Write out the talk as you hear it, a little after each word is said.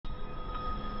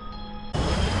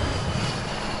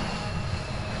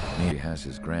He has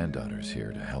his granddaughters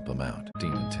here to help him out,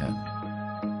 15 and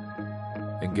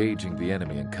 10. Engaging the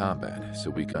enemy in combat, so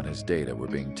we got his data were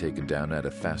being taken down at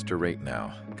a faster rate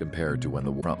now, compared to when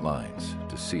the front lines,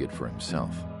 to see it for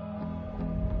himself.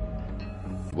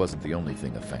 It wasn't the only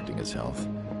thing affecting his health.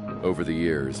 Over the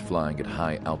years, flying at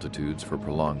high altitudes for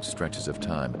prolonged stretches of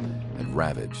time had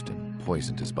ravaged and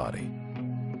poisoned his body.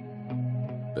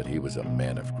 But he was a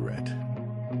man of grit.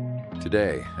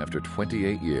 Today, after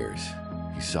 28 years,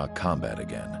 he saw combat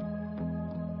again.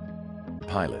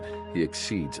 Pilot, he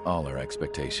exceeds all our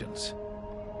expectations.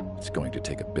 It's going to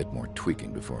take a bit more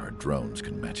tweaking before our drones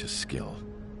can match his skill.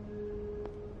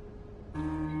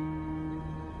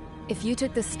 If you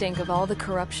took the stink of all the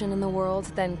corruption in the world,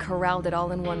 then corralled it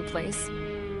all in one place,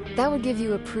 that would give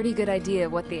you a pretty good idea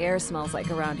of what the air smells like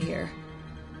around here.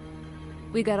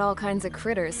 We got all kinds of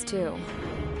critters, too.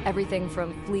 Everything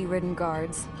from flea-ridden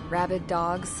guards, rabid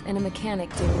dogs, and a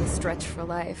mechanic doing the stretch for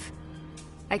life.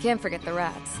 I can't forget the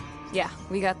rats. Yeah,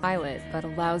 we got Pilot, but a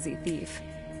lousy thief.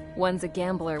 One's a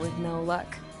gambler with no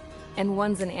luck, and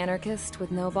one's an anarchist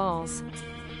with no balls.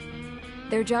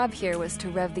 Their job here was to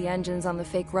rev the engines on the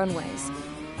fake runways.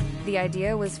 The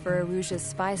idea was for Aruja's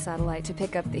spy satellite to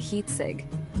pick up the heat sig.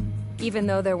 Even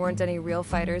though there weren't any real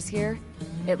fighters here,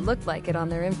 it looked like it on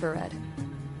their infrared.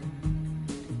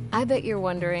 I bet you're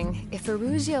wondering, if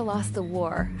Aruja lost the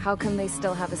war, how come they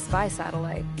still have a spy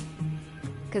satellite?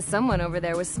 Because someone over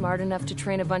there was smart enough to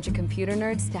train a bunch of computer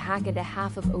nerds to hack into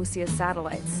half of Osia's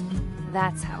satellites.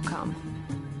 That's how come.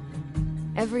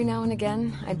 Every now and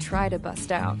again, I'd try to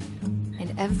bust out.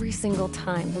 And every single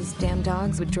time, those damn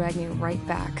dogs would drag me right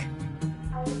back.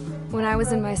 When I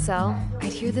was in my cell,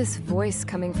 I'd hear this voice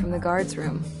coming from the guards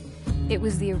room. It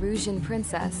was the Arusian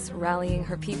princess rallying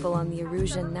her people on the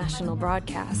Arusian national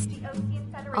broadcast.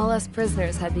 All us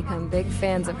prisoners had become big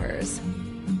fans of hers.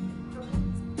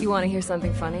 You want to hear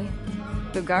something funny?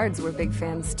 The guards were big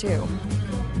fans too.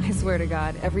 I swear to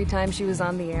God, every time she was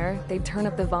on the air, they'd turn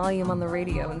up the volume on the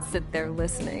radio and sit there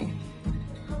listening.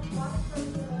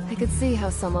 I could see how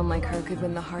someone like her could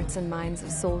win the hearts and minds of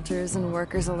soldiers and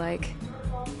workers alike.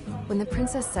 When the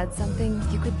princess said something,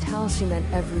 you could tell she meant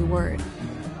every word.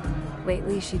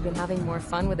 Lately, she'd been having more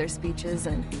fun with her speeches,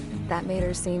 and that made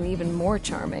her seem even more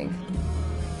charming.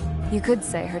 You could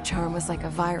say her charm was like a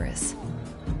virus.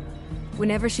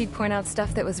 Whenever she'd point out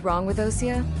stuff that was wrong with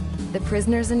Osia, the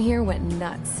prisoners in here went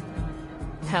nuts.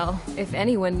 Hell, if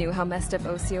anyone knew how messed up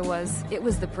Osia was, it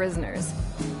was the prisoners.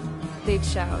 They'd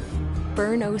shout,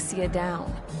 "Burn Osia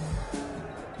down."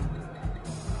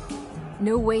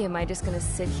 No way am I just gonna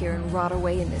sit here and rot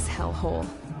away in this hellhole.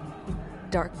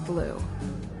 Dark blue.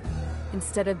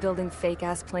 Instead of building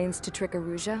fake-ass planes to trick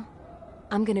Aruja,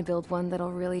 I'm gonna build one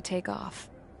that'll really take off.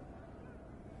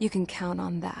 You can count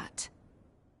on that.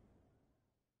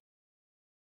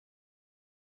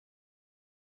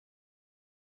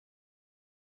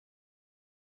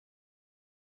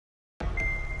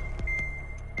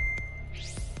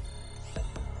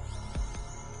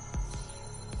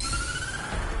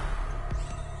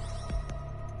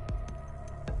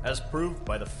 As proved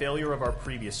by the failure of our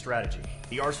previous strategy,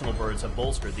 the Arsenal birds have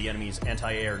bolstered the enemy's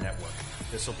anti-air network.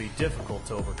 This will be difficult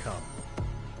to overcome.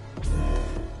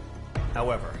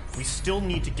 However, we still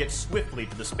need to get swiftly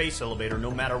to the space elevator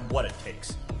no matter what it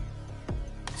takes.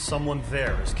 Someone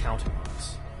there is counting on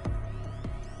us.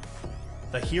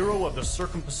 The hero of the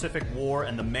Circum-Pacific War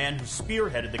and the man who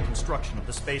spearheaded the construction of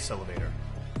the space elevator.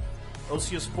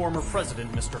 Osia's former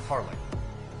president, Mr. Harling.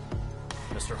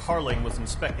 Mr. Harling was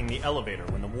inspecting the elevator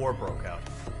when the war broke out.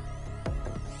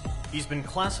 He's been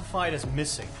classified as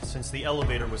missing since the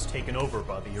elevator was taken over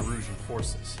by the Erusian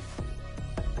forces.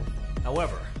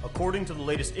 However, according to the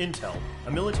latest intel,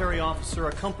 a military officer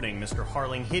accompanying Mr.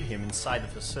 Harling hid him inside the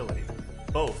facility.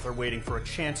 Both are waiting for a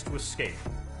chance to escape.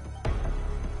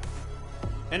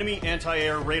 Enemy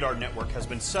anti-air radar network has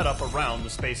been set up around the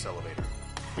space elevator.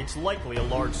 It's likely a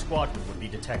large squadron would be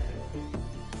detected.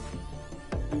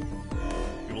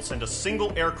 We will send a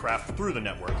single aircraft through the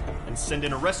network and send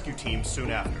in a rescue team soon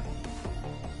after.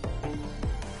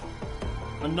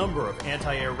 A number of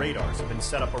anti-air radars have been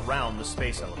set up around the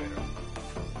space elevator.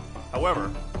 However,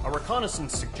 our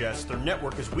reconnaissance suggests their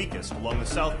network is weakest along the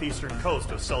southeastern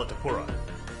coast of Selatapura,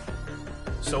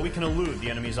 so we can elude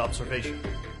the enemy's observation.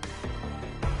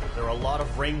 There are a lot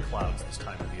of rain clouds this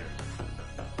time of year.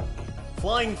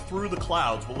 Flying through the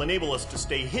clouds will enable us to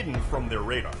stay hidden from their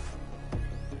radar.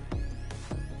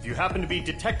 If you happen to be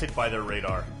detected by their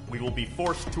radar, we will be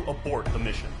forced to abort the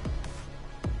mission.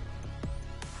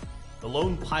 The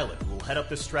lone pilot will head up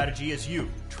this strategy as you,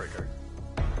 Trigger.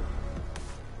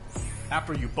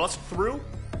 After you bust through,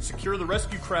 Secure the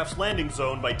rescue craft's landing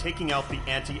zone by taking out the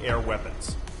anti-air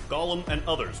weapons. Gollum and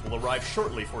others will arrive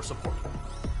shortly for support.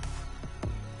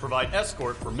 Provide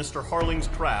escort for Mr. Harling's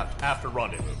craft after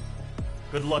rendezvous.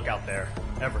 Good luck out there,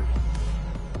 everyone.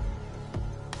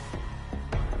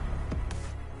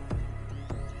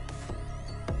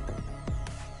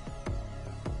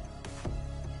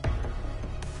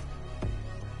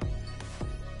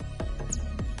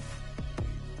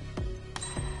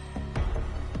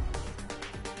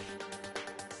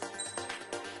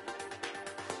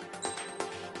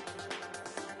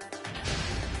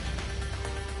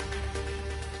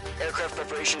 Aircraft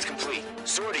preparations complete.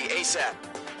 Sortie ASAP.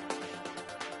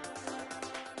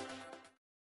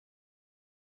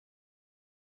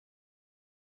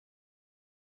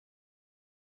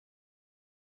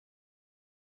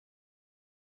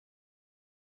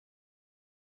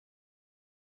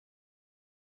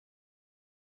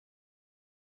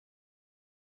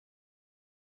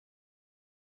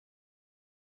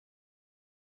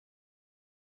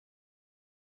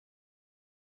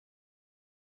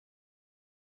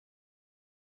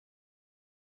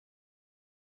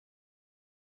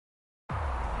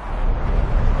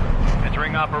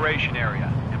 Entering operation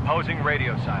area. Imposing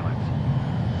radio silence.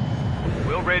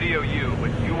 We'll radio you,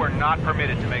 but you are not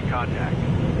permitted to make contact.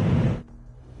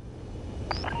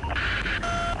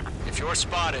 If you're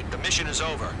spotted, the mission is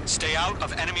over. Stay out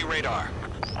of enemy radar.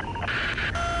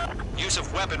 Use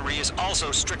of weaponry is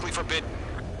also strictly forbidden.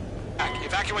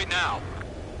 Evacuate now.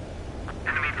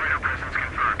 Enemy radar presence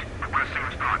confirmed. Requesting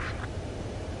response.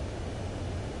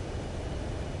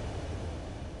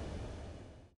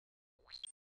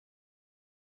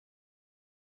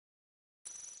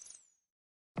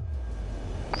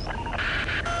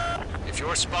 If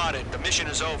you're spotted, the mission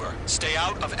is over. Stay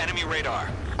out of enemy radar.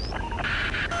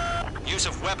 Use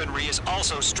of weaponry is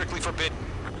also strictly forbidden.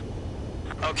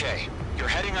 Okay, you're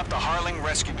heading up the Harling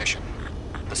rescue mission.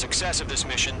 The success of this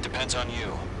mission depends on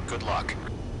you. Good luck.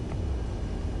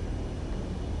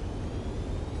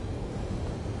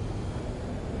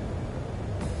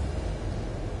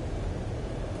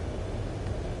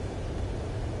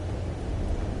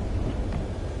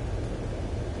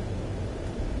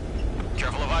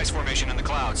 Careful of ice formation in the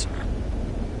clouds.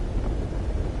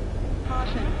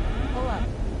 Caution. Pull up.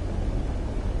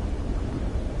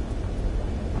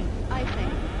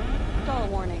 Icing. Stall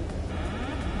warning.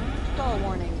 Stall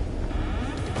warning.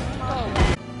 Stall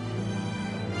warning.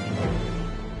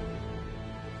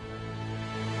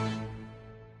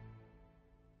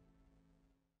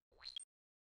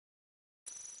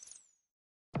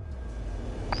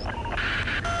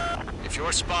 If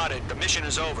you're spotted, the mission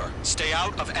is over. Stay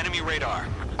out of enemy radar.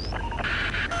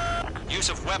 Use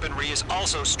of weaponry is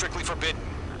also strictly forbidden.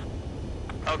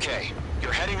 Okay,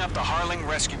 you're heading up the Harling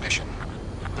rescue mission.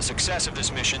 The success of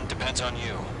this mission depends on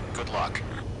you. Good luck.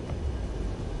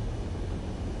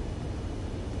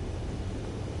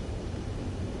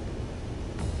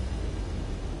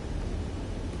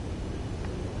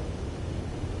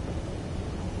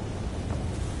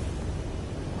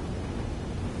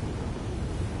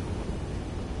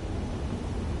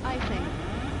 Icing.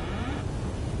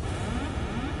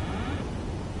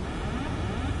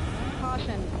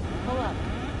 Caution. Pull up.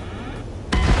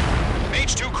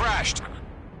 H2 crashed.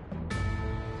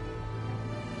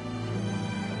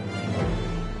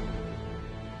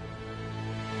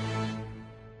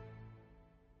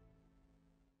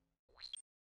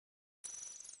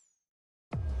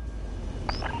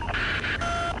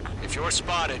 If you're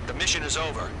spotted, the mission is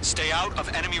over. Stay out of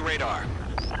enemy radar.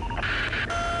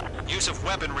 Use of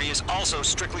weaponry is also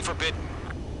strictly forbidden.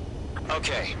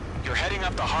 Okay, you're heading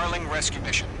up the Harling rescue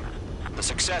mission. The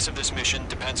success of this mission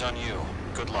depends on you.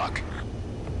 Good luck.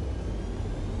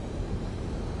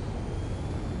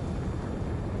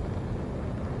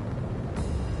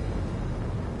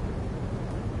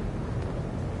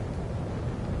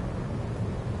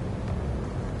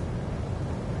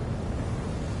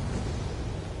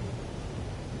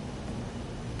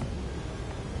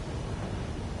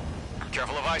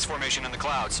 Careful of ice formation in the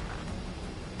clouds.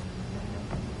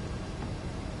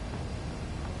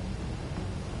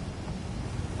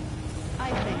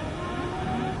 Icing.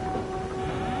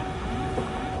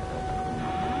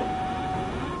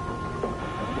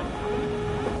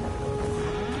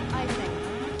 Icing.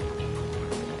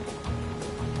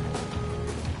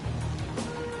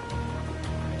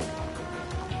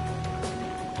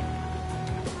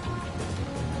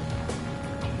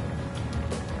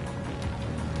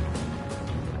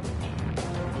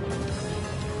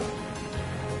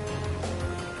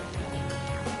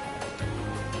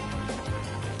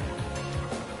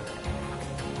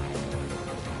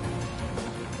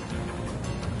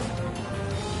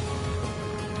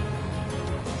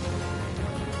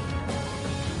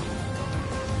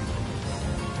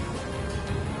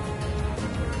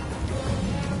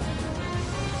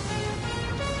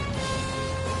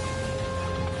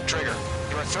 Trigger,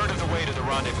 you're a third of the way to the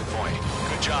rendezvous point.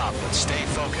 Good job, but stay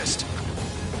focused.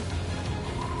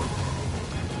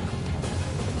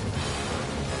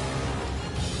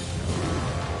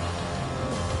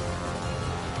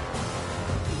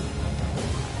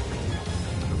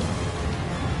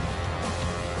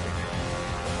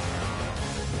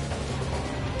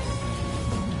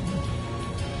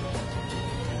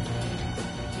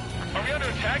 Are we under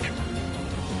attack?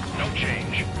 No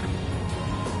change.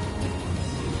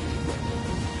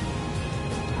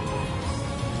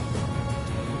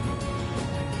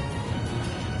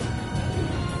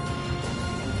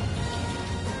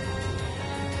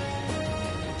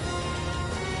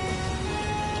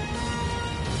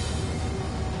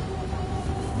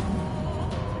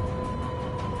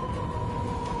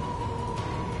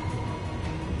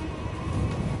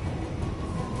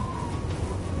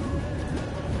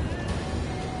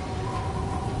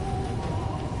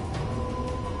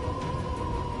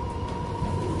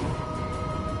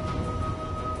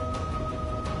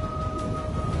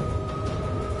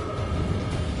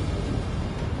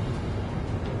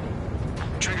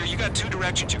 Trigger, you got two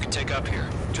directions you can take up here.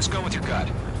 Just go with your gut.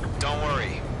 Don't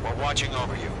worry, we're watching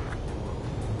over you.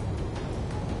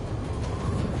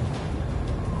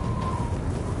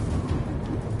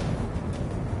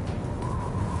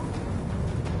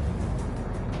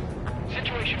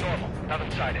 Situation normal.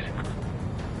 Nothing sighted.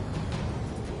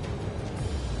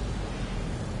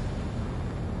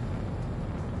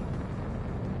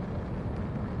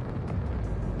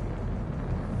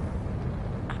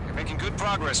 You're making good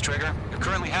progress, Trigger. You're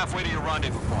currently halfway to your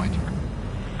rendezvous point.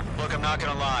 Look, I'm not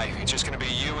gonna lie. It's just gonna be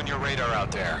you and your radar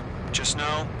out there. Just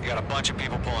know, you got a bunch of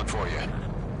people pulling for you.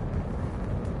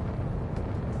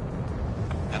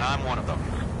 And I'm one of them.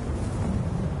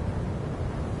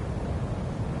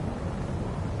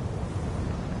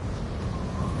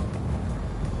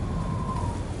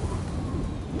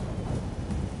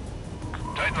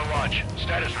 Titan the launch.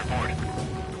 Status report.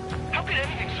 How could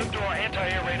anything slip through our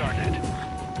anti-air radar net?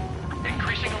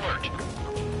 Increasing alert.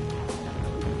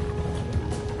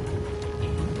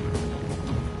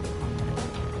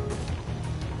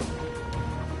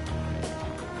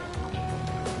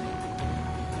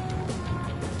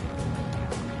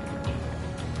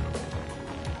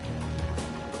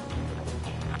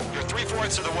 You're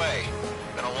 3/4 of the way.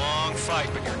 Been a long fight,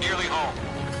 but you're nearly home.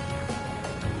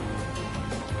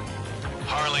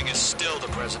 Harling is still the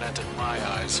president in my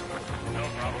eyes. No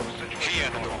problem. He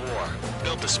ended the war,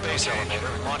 built the space elevator,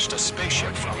 and launched a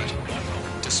spaceship from it.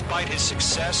 Despite his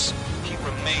success, he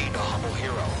remained a humble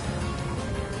hero.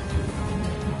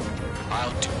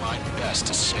 I'll do my best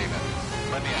to save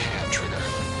him. Lend me a hand, Trigger.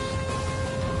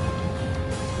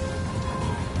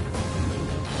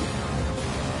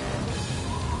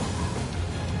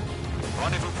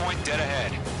 Rendezvous point dead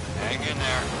ahead. Hang in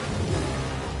there.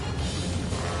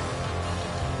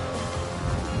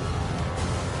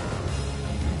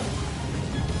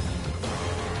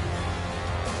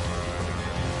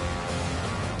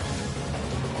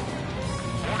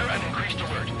 Order an increased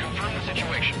alert. Confirm the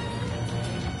situation.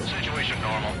 Situation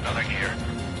normal. Nothing here.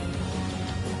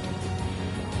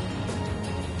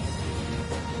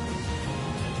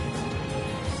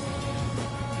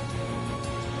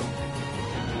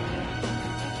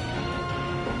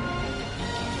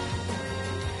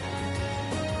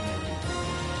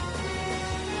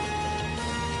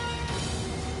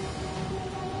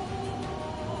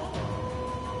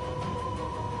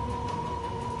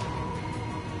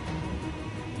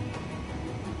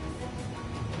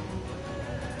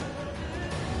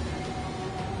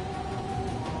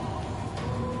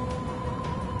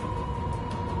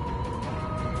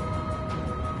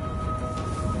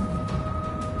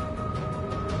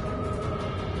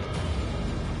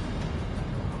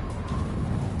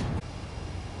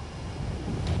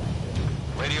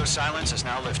 Radio silence is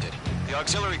now lifted. The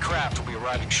auxiliary craft will be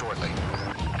arriving shortly.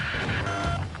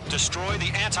 Destroy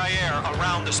the anti-air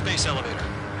around the space elevator.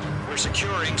 We're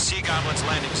securing Sea Goblin's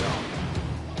landing zone.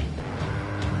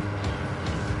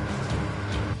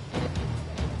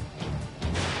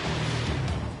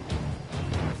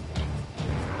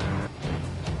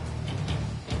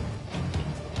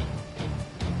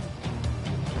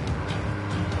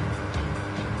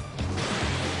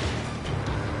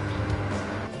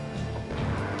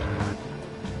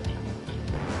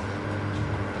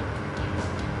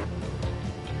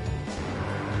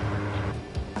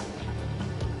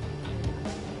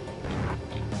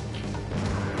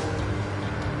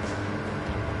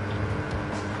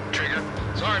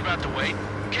 Sorry about the wait.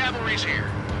 Cavalry's here.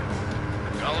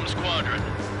 Call them squadron.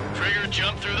 Trigger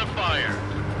jumped through the fire.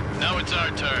 Now it's our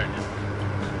turn.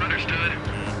 Understood.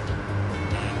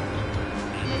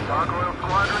 Gargoyle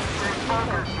Squadron, stay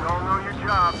focused. You all know your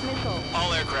job. Missile.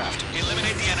 All aircraft,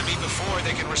 eliminate the enemy before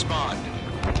they can respond.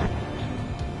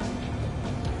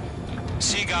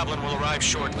 Sea Goblin will arrive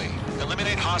shortly.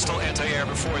 Eliminate hostile anti-air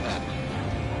before then.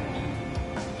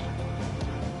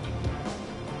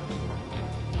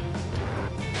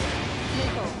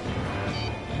 Missile.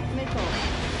 Missile.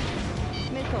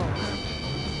 Missile.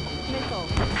 Missile.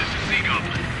 This is Sea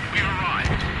Goblin. We've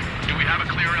arrived. Do we have a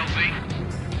clear LZ?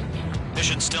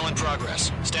 Mission still in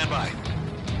progress. Stand by.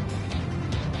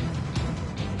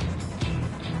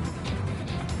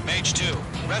 Mage 2,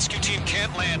 rescue team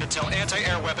can't land until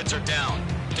anti-air weapons are down.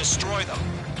 Destroy them.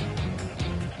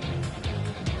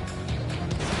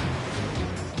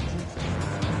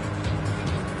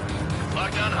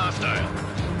 Lockdown hostile.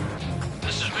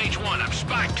 This is Mage 1. I'm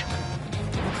spiked.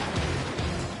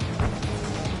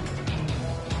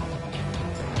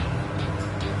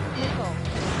 Missile.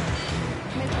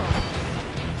 Missile.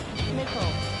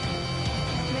 Missile.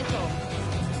 Missile.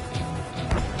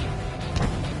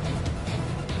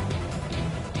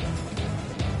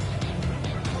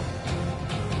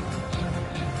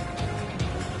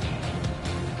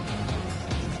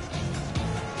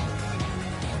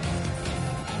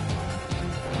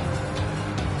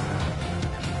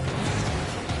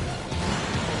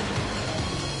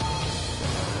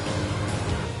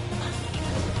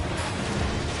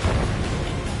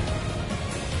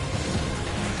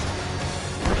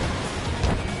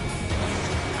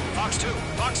 Fox 2,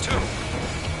 Fox 2.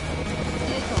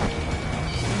 Missile.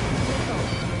 Missile.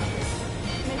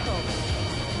 Missile.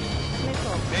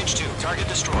 Missile. Mage 2, target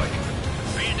destroyed.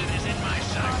 Bandit is in my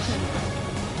sights. Caution.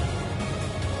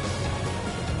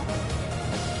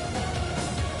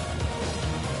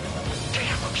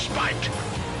 Damn, I'm spiked.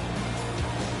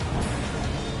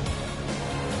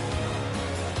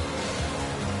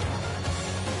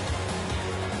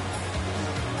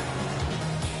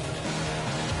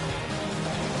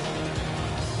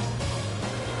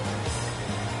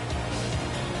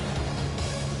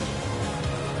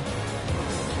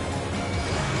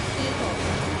 Missile.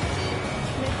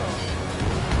 Missile.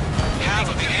 Half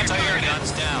of the anti-air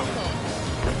guns down.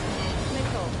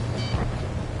 Missile.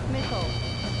 Missile.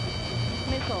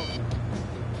 Missile.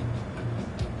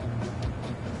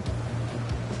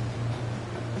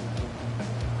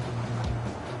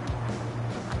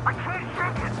 I can't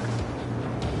shake it.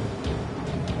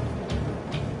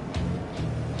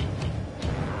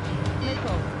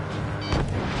 Missile.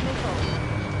 Missile.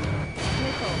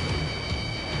 Missile.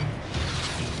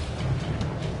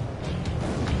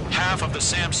 Half of the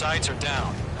SAM sites are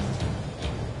down.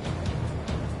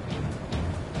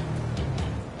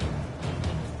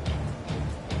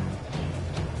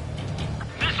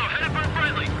 Missile headed for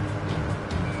friendly.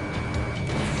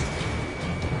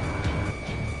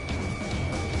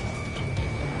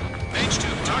 Mage 2,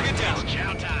 target down.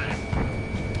 Chow time.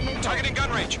 Missile. Targeting gun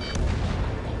range.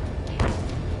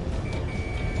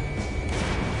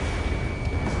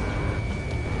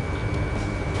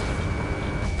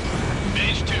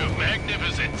 Mage 2,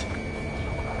 magnificent. Stall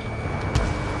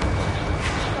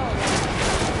warning.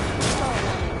 Stall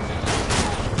warning.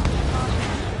 Caution.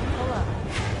 Pull up.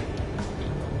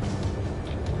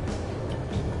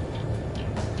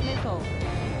 Missile.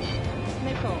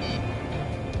 Missile.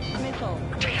 Missile.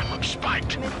 Damn, I'm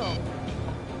spiked. Missile.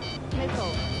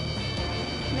 Missile.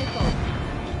 Missile.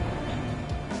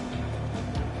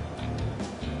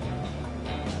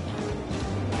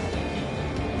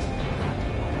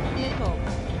 Missile.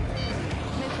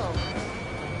 Missile.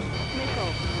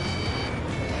 Missile.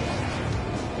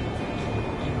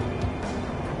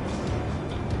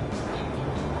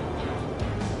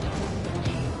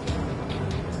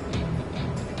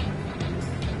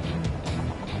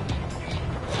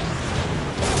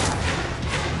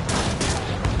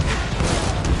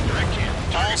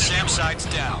 All SAM sites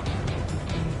down.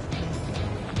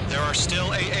 There are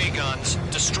still AA guns.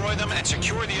 Destroy them and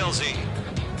secure the LZ.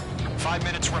 5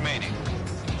 minutes remaining.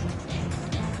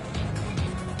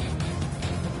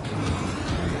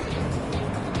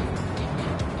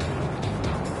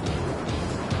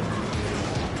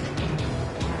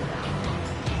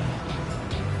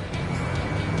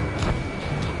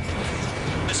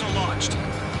 Missile launched.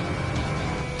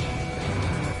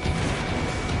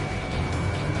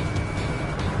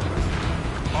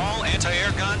 All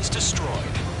anti-air guns destroyed.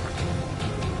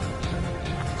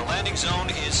 The landing zone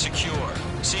is secure.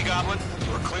 Sea Goblin,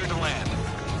 you are clear to land.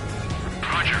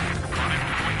 Roger. Running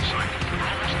point sight. We're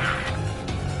almost there.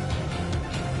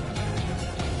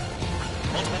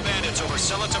 Multiple bandits over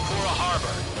Selatapura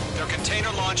Harbor. They're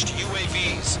container-launched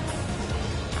UAVs.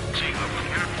 Sea Goblin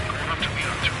here. Going up to meet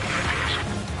on 2 UAVs.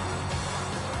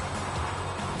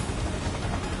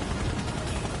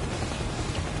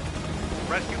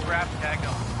 Rescue craft tagged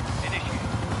on. Initiate.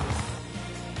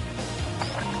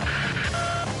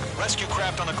 Rescue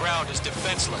craft on the ground is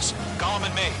defenseless. Gollum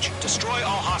and Mage, destroy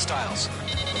all hostiles.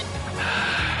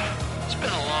 It's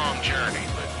been a long journey,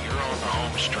 but you're on the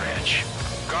home stretch.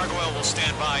 Gargoyle will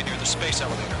stand by near the space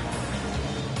elevator.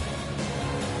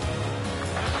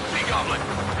 Sea Goblin,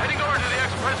 heading over to the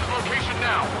Express's location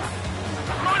now.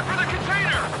 Run for the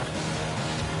container!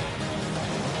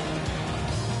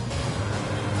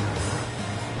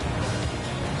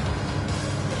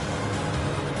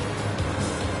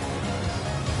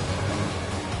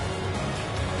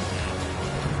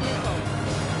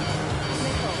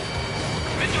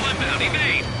 Missile inbound,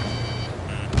 evade!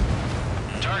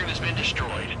 Target has been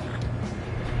destroyed.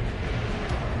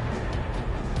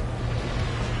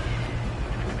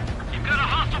 You've got a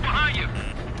hostile behind you!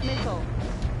 Missile.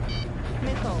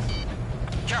 Missile.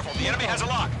 Careful, the enemy has a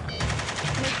lock.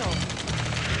 Missile.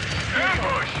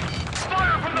 Ambush!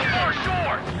 Fire from the far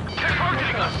shore! They're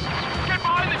targeting us! Get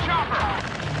behind the chopper!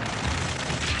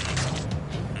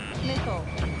 Missile.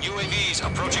 UAVs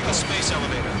approaching the space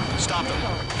elevator. Stop them.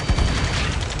 Missile.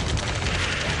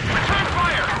 Return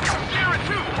fire! Sierra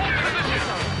 2, hold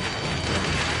position!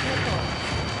 Missile.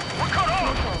 We're cut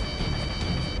off!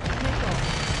 Missile.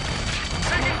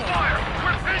 Taking fire!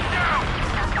 We're pinned down!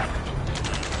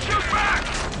 Shoot back!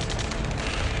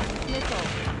 Missile.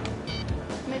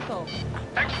 Missile.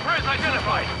 Express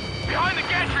identified! Behind the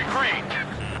gantry crane!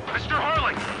 Mr.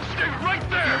 Harling, stay right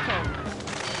there!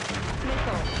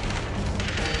 Missile.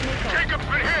 Missile. Jacob's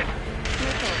been hit!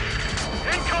 Missile.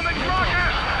 Incoming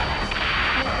rocket!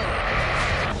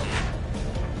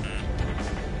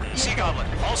 Sea Goblin,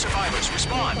 all survivors,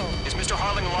 respond. Is Mr.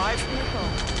 Harling alive? Missile.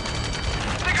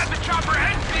 They got the chopper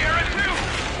and Sierra 2!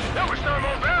 That was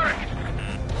thermobaric!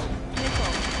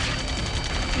 Missile.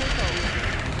 Missile.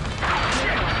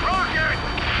 Rocket!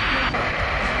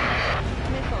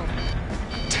 Missile.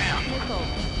 Damn. Missile.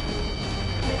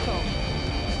 Missile.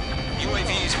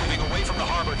 UAVs moving away from the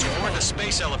harbor toward the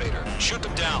space elevator. Shoot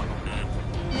them down.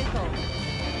 Missile.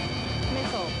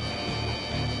 Missile.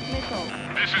 Missile.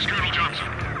 This is Colonel Johnson.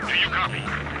 Do you copy?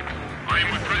 I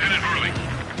am with President Hurley.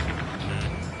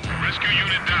 Rescue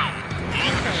unit down.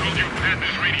 Look, soldier, pad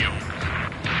this radio.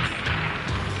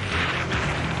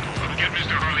 We'll get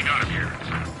Mr. Hurley out of here.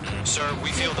 Sir,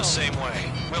 we feel the same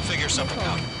way. We'll figure something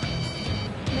out.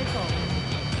 Missile.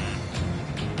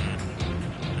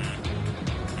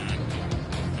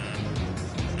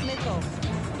 Missile.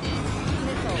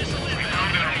 Missile. We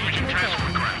found an Norwegian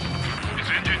transport craft. Its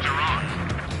engines are on.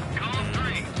 Column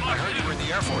 3, I heard you were in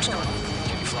the Air Force, Colonel.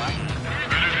 Can you fly?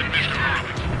 better than Mr.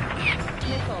 Hurley.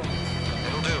 Missile.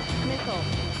 It'll do. Missile.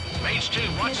 Mage 2,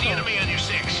 watch the enemy on your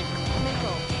 6.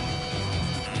 Missile.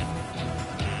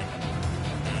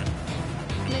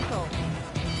 Missile.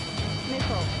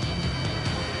 Missile.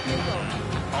 Missile.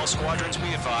 All squadrons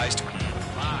be advised.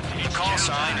 The call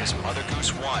sign is Mother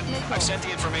Goose 1. I've sent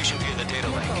the information via the data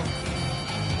link.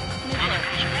 Mother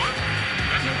Goose 1?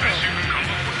 That's the best you can come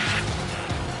up with.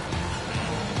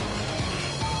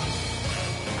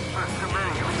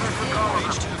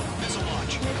 Page 2, missile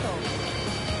launch. Missile.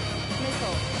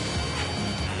 Missile.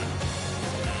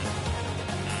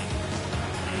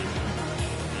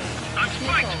 I'm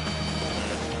spiked!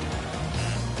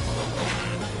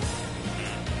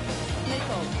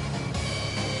 Missile.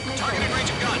 Targeting range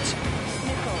of guns.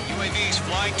 Missile. UAVs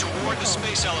flying toward the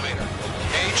space elevator.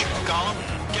 Page, Gollum,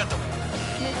 get them.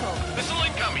 Missile. Missile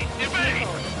incoming! Evade!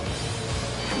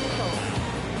 Missile.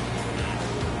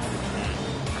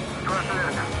 Missile.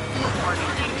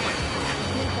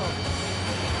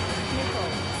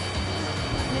 Missile.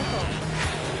 Missile.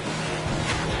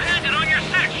 Bandit on your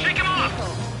 6! Shake him off!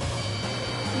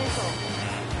 Missile.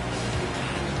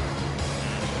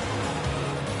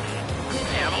 You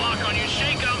have a lock on you,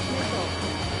 shake him! Missile.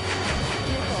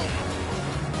 Missile.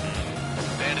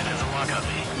 Bandit has a lock on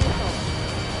me.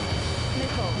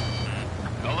 Missile.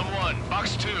 Column 1,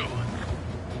 box 2.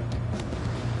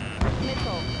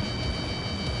 Missile.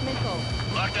 Missile.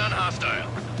 Lockdown hostile.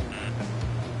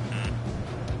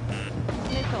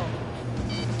 Missile.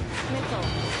 Missile.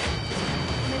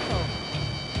 Missile.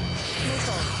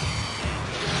 Missile.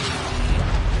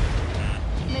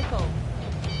 Missile.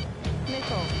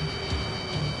 Missile.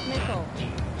 Missile.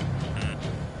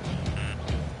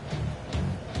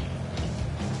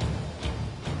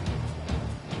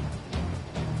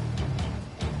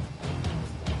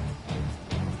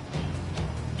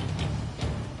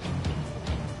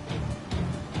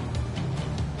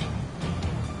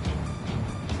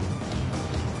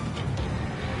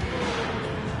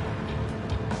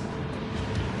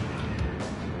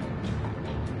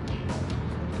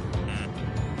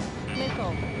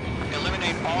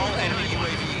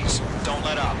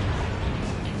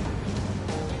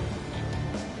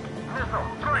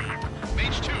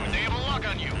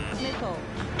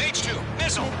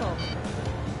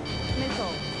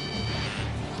 Missile.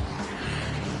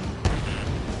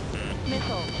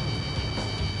 Missile.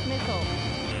 Missile.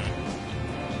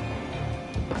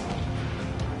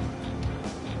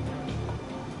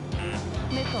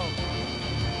 Missile.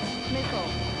 Missile.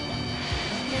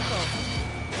 Missile.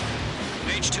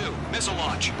 Page 2, missile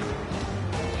launch.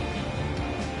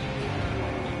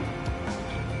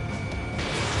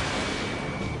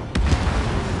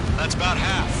 That's about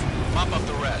half. Mop up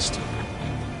the rest.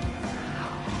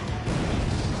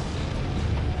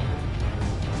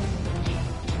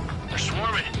 They're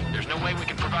swarming. There's no way we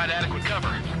can provide adequate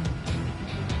cover.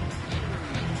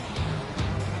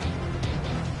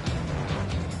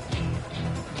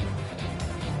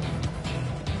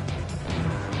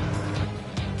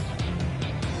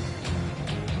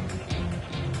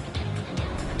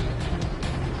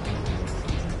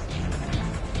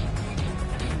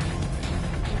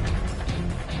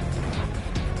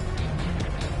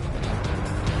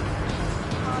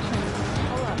 Caution.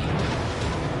 Pull up.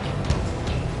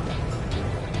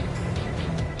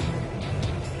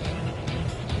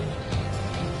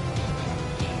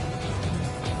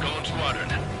 Golem Squadron,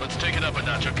 let's take it up a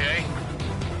notch, okay?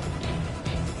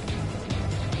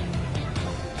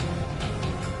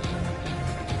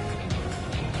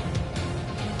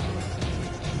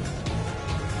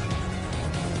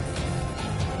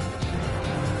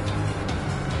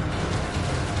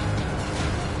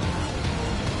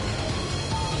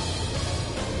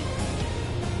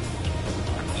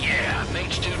 Yeah,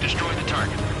 Mage 2 destroy the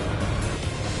target.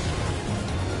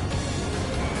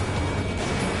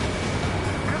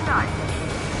 Good night.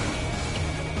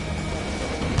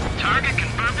 Target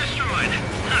confirmed destroyed.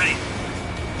 Nice.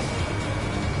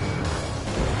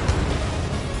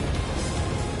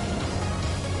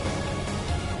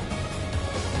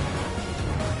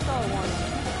 Skull warning.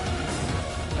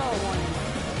 Skull warning.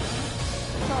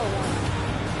 Skull warning.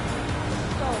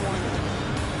 Skull warning.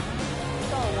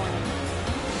 Skull warning.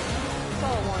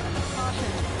 Skull warning.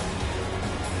 Caution.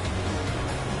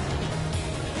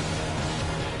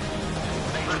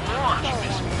 Good launch, Skull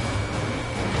Miss. warning.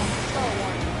 Skull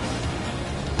warning.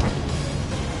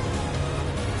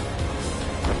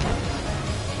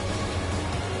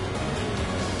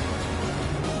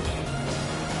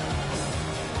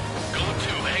 Golem 2,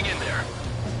 hang in there.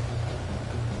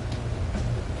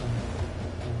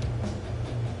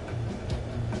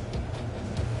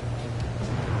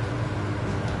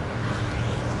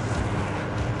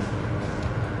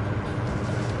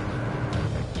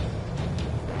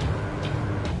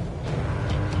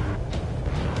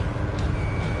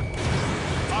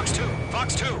 Fox 2,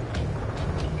 Fox 2.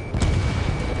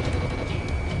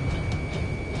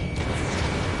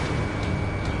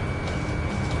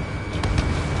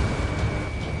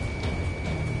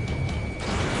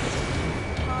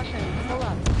 Caution. Pull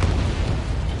up.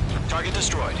 Target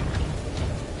destroyed.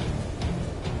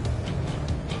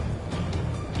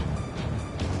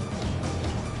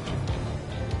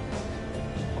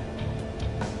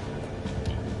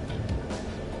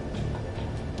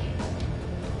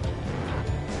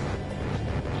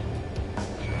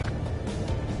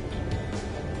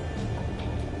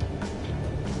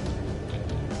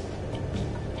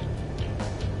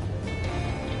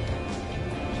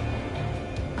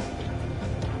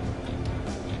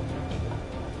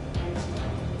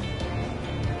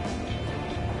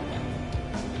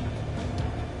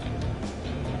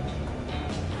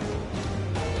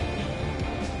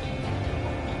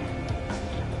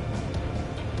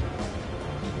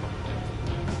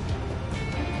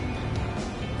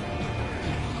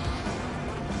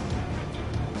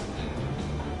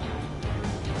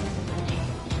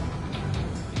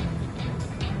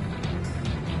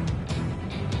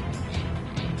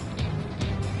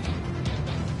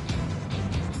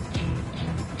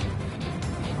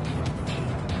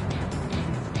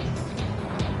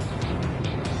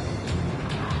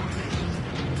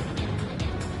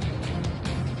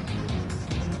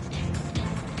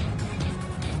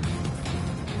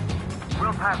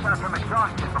 We'll pass out some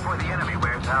exhaustion before the enemy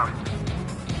wears out.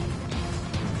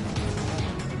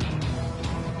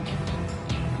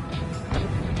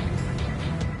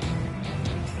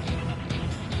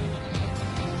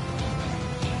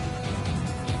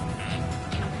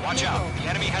 Watch out. The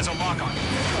enemy has a lock on you.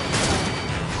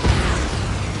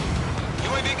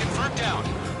 UAV confirmed down.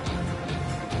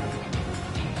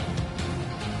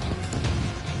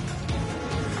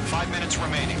 Five minutes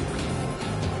remaining.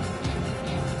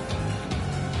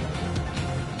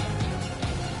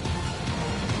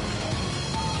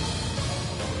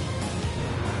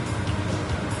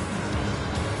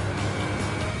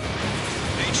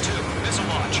 Page 2, missile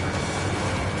launch.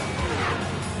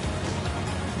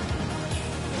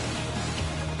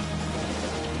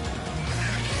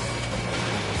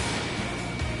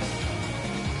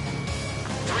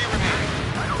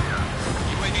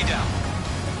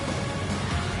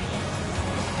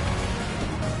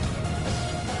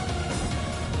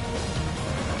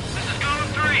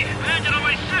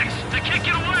 They can't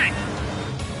get away!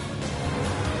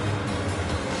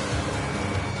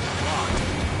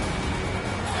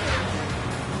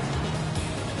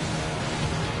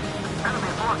 Enemy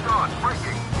is locked on.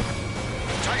 Breaking.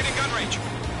 Targeting gun range.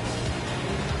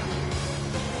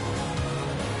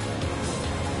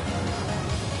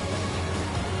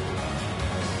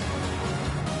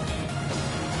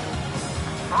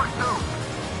 Mark 2.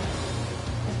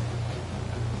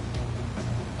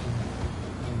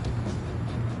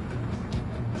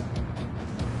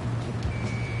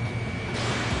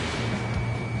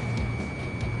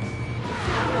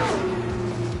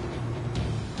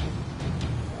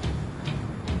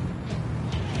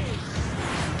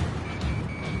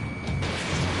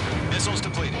 Missiles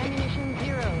depleted. Ammunition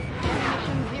 0.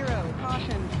 Ammunition 0.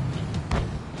 Caution.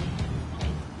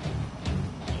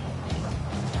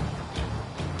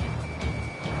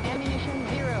 Ammunition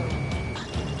 0.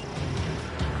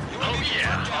 Oh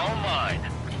yeah, all mine.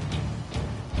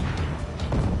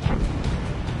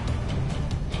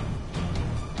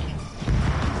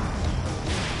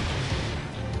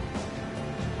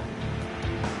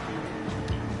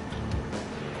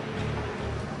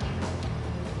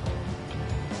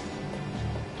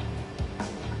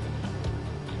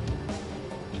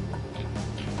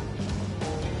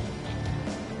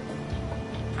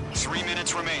 Three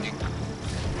minutes remaining.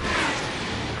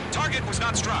 Target was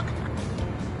not struck.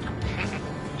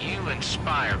 You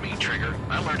inspire me, Trigger.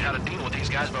 I learned how to deal with these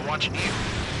guys by watching you.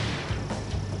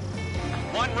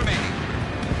 One remaining.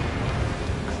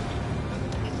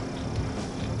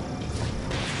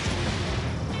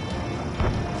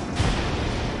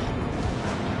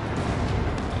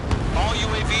 All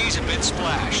UAVs have been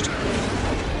splashed.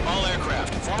 All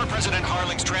aircraft. Former President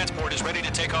Harling's transport is ready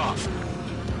to take off.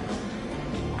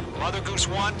 Mother Goose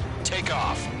 1, take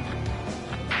off.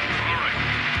 Alright.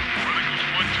 Mother Goose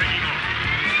 1 taking off.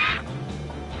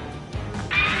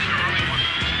 Mr. Harley wants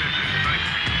to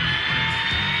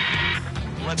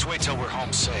dismiss. Let's wait till we're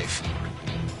home safe.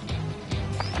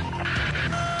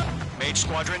 Mage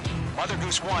Squadron, Mother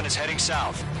Goose 1 is heading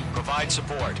south. Provide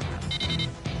support.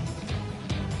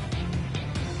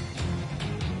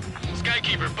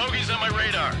 Skykeeper, bogey's on my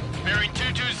radar. Bearing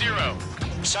 220.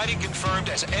 Sighting confirmed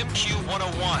as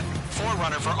MQ-101,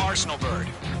 forerunner for Arsenal Bird.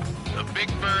 The big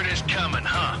bird is coming,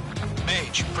 huh?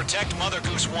 Mage, protect Mother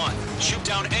Goose 1. Shoot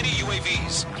down any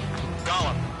UAVs.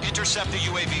 Gollum, intercept the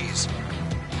UAVs.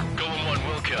 Golem 1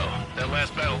 will kill. That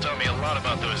last battle taught me a lot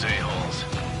about those a-holes.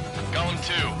 Golem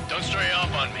 2, don't stray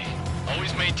off on me.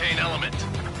 Always maintain element.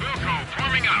 Wilco,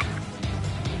 forming up.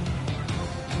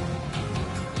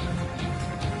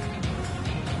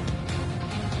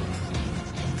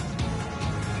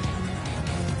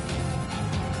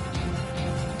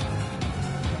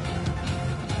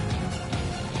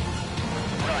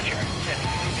 Roger.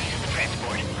 Sending UAVs to the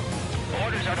transport.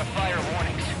 Orders are to fire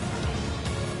warnings.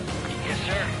 Yes,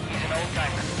 sir. He's an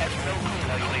old-timer. Has no clue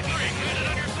how UAVs are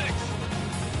used.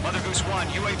 Mother Goose 1,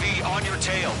 UAV on your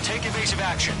tail. Take evasive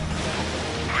action.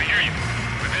 I hear you,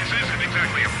 but this isn't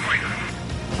exactly a fighter.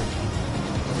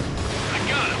 I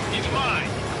got him. He's mine.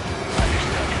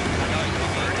 Understood. The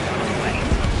bird is on its way.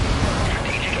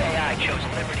 Strategic AI chose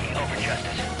liberty over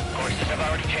justice. Courses have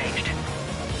already changed.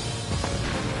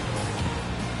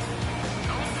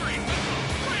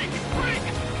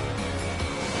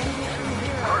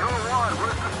 Cargo 1,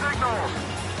 where's the signal?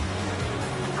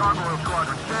 Gargoyle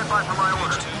Squadron, stand by for my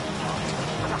orders.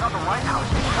 Without the lighthouse,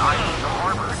 the island, the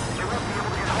harbor, they won't be able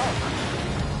to get home.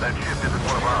 That ship isn't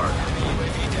one of ours.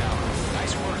 UAV down.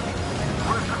 Nice work.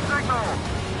 Where's the signal?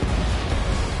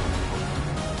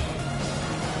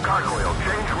 Gargoyle,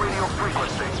 change radio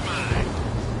frequency.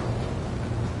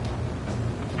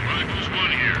 Mother Goose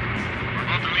 1 here. We're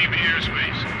about to leave the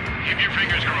airspace. Keep your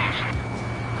fingers crossed.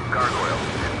 Gargoyle,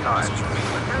 in time.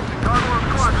 Attention, Gargoyle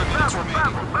Squadron,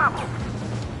 babble.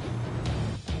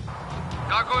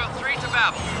 Gargoyle 3 to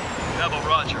Babel. Babel,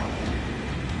 roger.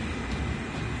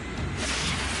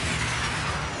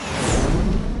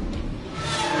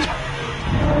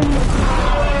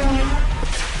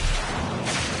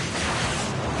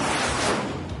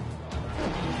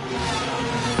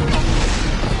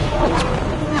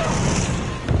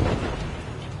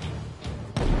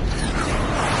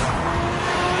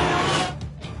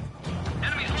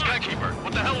 Skykeeper,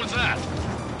 what the hell was that?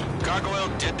 Gargoyle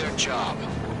did their job.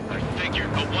 I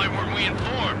figured, but why weren't we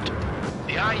informed?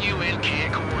 The IUN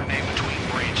can't coordinate between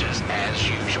branches as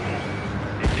usual.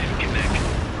 It didn't connect.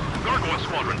 Gargoyle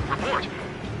Squadron, report.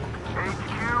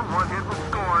 HQ, one hit was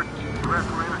scored. The rest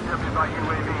were intercepted by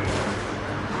UAV.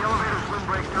 The elevator's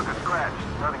windbreak took a scratch.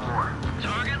 Nothing more.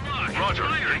 Target locked. Roger,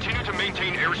 Firing. continue to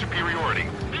maintain air superiority.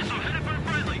 Missile headed for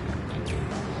friendly.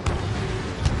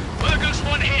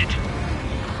 1 hit.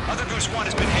 Mother Goose 1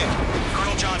 has been hit.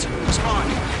 Colonel Johnson, respond.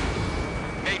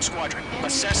 Mage Squadron,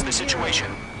 assess the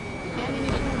situation.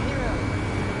 Ammunition zero.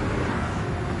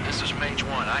 This is Mage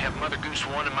 1. I have Mother Goose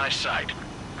 1 in my sight.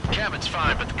 Cabin's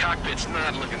fine, but the cockpit's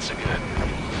not looking so good.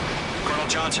 Colonel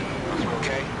Johnson, are you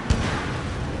okay?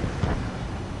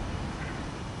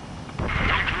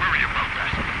 Don't worry about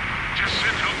that. Just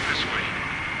send help this way.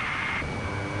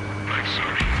 I'm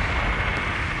sorry.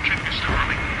 Can Mr.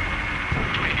 Harling?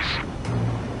 Please.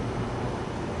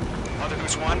 Mother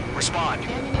Goose 1, respond.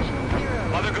 Ammunition zero.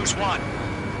 Mother Goose 1.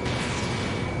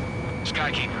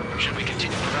 Skykeeper, should we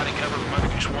continue providing cover for Mother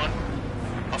Goose 1?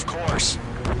 Of course.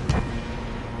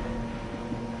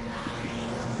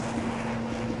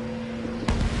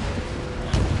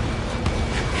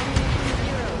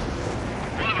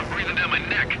 One of them breathing down my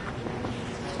neck.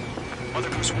 Mother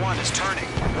Goose 1 is turning.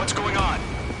 What's going on?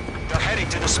 They're heading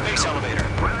to the space elevator.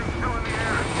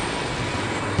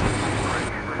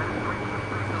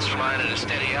 It's flying at a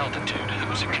steady altitude.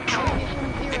 Who's in control?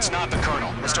 Ammunition zero. It's not the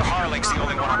Colonel. Mr. Harling's the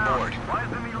only one on board.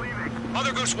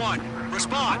 Mother Goose 1,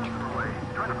 respond.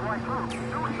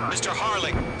 Mr.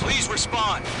 Harling, please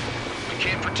respond. We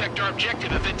can't protect our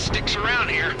objective if it sticks around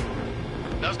here.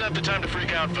 Now's not the time to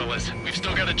freak out, fellas. We've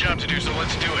still got a job to do, so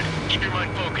let's do it. Keep your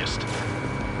mind focused.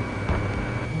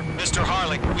 Mr.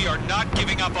 Harling, we are not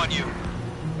giving up on you.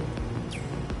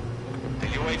 The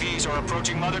UAVs are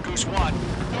approaching Mother Goose 1.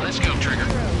 Let's go, Trigger.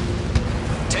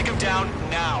 Take him down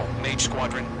now, Mage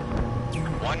Squadron.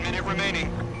 1 minute remaining.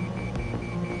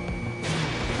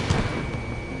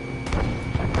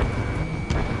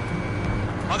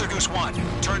 Mother Goose 1,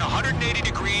 turn 180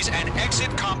 degrees and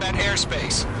exit combat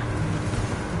airspace.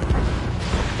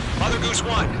 Mother Goose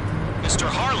 1, Mr.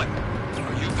 Harlan,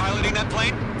 are you piloting that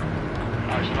plane?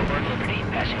 Arsenal Bird Liberty,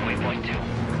 passing waypoint 2.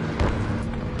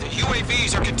 The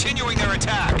UAVs are continuing their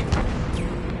attack.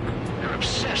 They're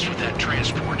obsessed with that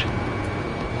transport.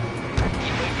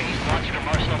 UAVs launched from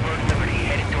Arsenal Bird Liberty,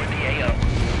 headed toward the AO.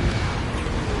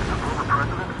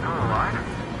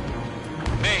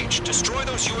 Mage, destroy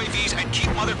those UAVs and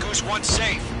keep Mother Goose 1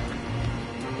 safe.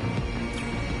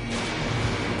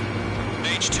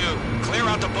 Mage 2, clear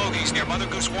out the bogies near Mother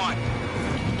Goose 1.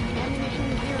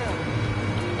 Ammunition zero.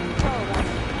 Skull one.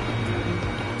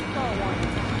 Skull one.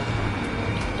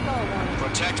 Skull one.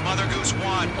 Protect Mother Goose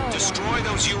 1. Destroy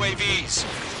those UAVs.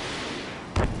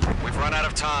 We've run out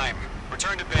of time.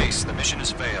 Return to base. The mission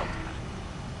has failed.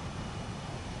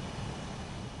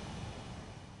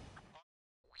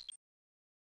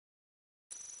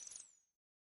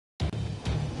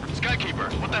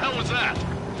 Skykeeper, what the hell was that?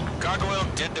 Gargoyle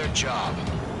did their job.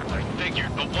 I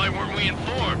figured, but why weren't we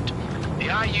informed? The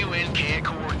IUN can't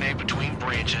coordinate between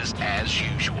branches as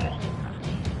usual.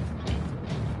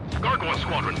 Gargoyle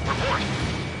Squadron, report.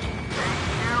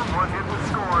 One hit was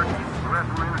scored. The rest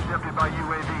were intercepted by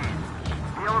UAVs.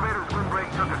 The elevator's windbreak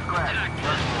took a scratch.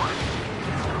 First one.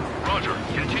 Roger,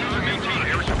 continue to maintain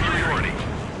air superiority.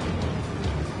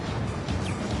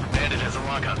 Bandit has a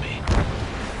lock on me.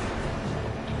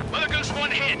 Mother Goose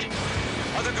 1 hit!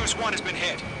 Mother Goose 1 has been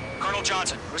hit. Colonel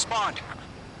Johnson, respond.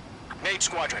 Mage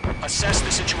Squadron, assess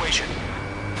the situation.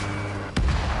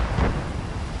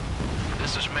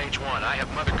 This is Mage 1. I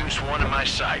have Mother Goose 1 in my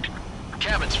sight.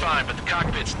 Cabin's fine, but the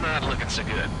cockpit's not looking so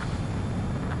good.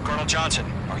 Colonel Johnson,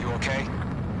 are you okay?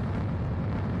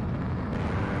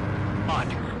 On.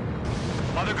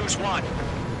 Mother Goose 1.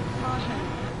 Caution.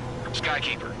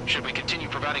 Skykeeper, should we continue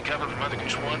providing cover for Mother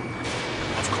Goose 1?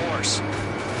 Of course.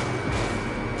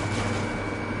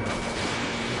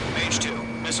 Mage 2,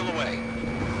 missile away.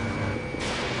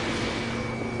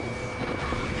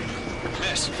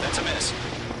 Miss, that's a miss.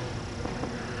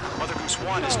 Mother Goose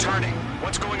 1 is turning.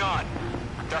 What's going on?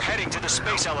 They're heading to the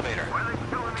space elevator.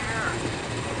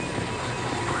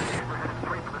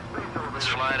 It's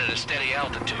flying at a steady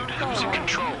altitude. Who's in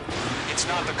control? It's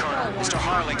not the Colonel. Mr.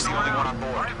 Harling's the only one on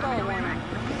board. Skull one.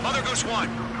 Mother Goose 1,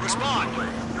 respond!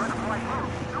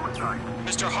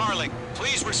 Mr. Harling,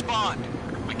 please respond.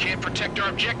 We can't protect our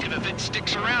objective if it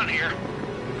sticks around here.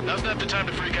 Now's not the time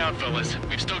to freak out, fellas.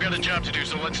 We've still got a job to do,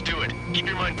 so let's do it. Keep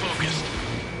your mind focused.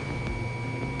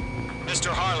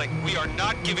 Mr. Harling, we are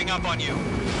not giving up on you.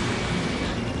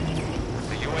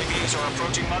 The UAVs are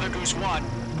approaching Mother Goose 1.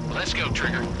 Let's go,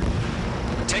 Trigger.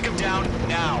 Take him down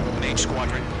now, Mage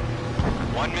Squadron.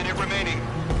 1 minute remaining.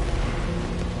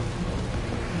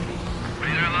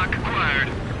 Radar lock acquired.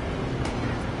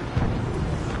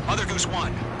 Mother Goose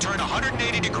 1, turn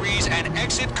 180 degrees and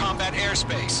exit combat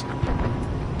airspace.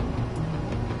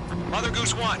 Mother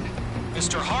Goose 1,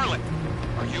 Mr. Harlan,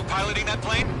 are you piloting that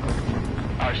plane?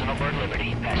 Arsenal Bird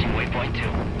Liberty, passing waypoint 2.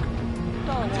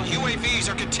 The UAVs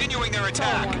are continuing their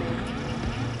attack.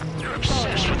 You're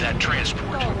obsessed with that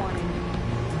transport.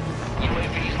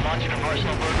 UAVs launching from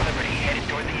Arsenal Road Liberty, headed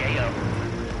toward the AO.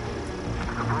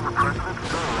 The former president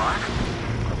still alive?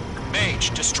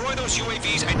 Mage, destroy those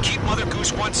UAVs and keep Mother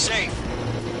Goose 1 safe.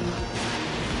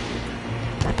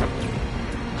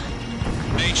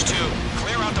 Mage 2,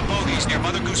 clear out the bogies near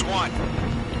Mother Goose 1.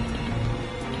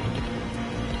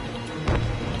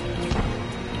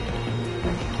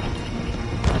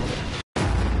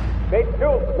 Make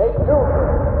two!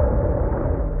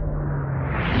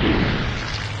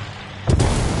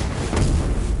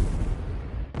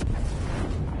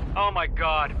 Oh my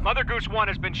god, Mother Goose 1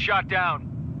 has been shot down.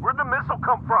 Where'd the missile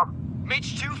come from?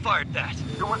 Mage 2 fired that.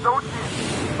 It was Ocean.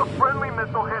 A friendly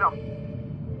missile hit him.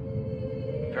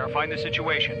 Verifying the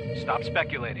situation. Stop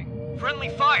speculating. Friendly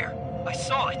fire. I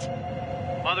saw it.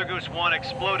 Mother Goose 1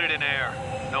 exploded in air.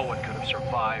 No one could have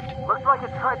survived. Looks like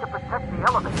it tried to protect the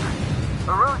elevator.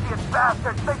 The Rusian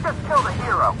bastards, they just killed a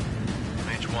hero.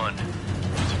 Mage 1.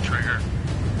 Was it Trigger?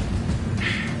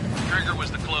 Trigger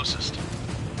was the closest.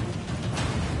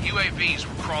 UAVs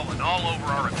were crawling all over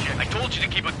our objective. I told you to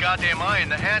keep a goddamn eye on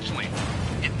the hatchling.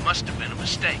 It must have been a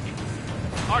mistake.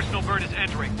 Arsenal bird is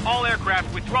entering. All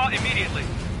aircraft withdraw immediately.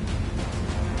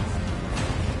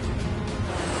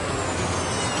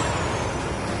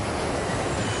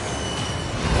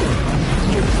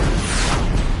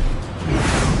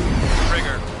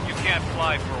 Trigger, you can't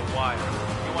fly for a while.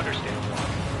 You understand why.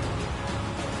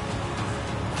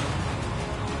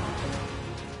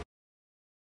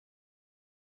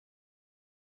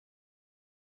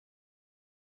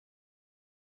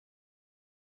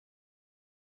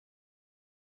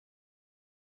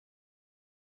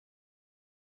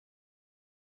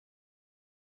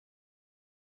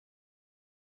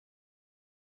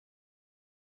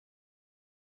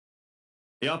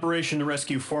 The operation to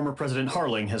rescue former President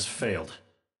Harling has failed.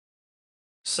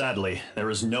 Sadly, there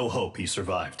is no hope he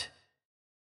survived.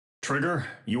 Trigger,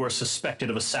 you are suspected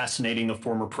of assassinating the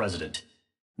former president.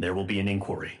 There will be an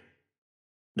inquiry.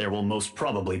 There will most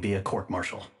probably be a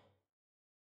court-martial.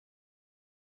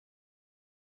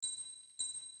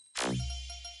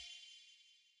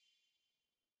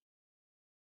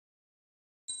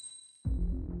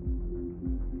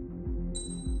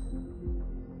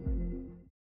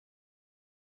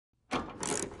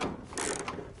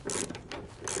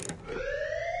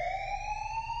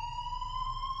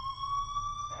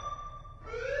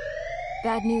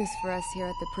 Bad news for us here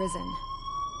at the prison.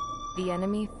 The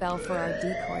enemy fell for our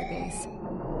decoy base.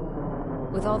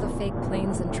 With all the fake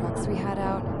planes and trucks we had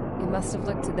out, it must have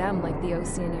looked to them like the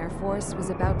Ocean Air Force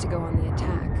was about to go on the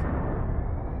attack.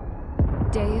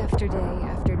 Day after day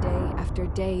after day after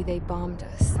day, they bombed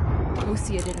us.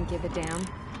 Osea didn't give a damn.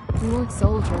 We weren't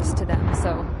soldiers to them,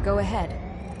 so go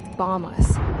ahead. Bomb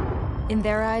us. In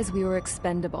their eyes, we were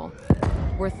expendable.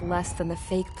 Worth less than the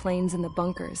fake planes in the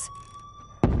bunkers.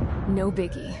 No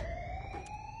biggie.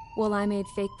 While I made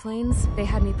fake planes, they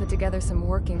had me put together some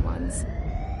working ones.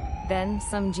 Then,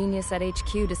 some genius at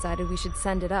HQ decided we should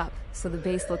send it up, so the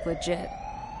base looked legit.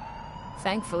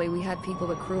 Thankfully, we had people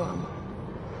to crew them.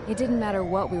 It didn't matter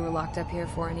what we were locked up here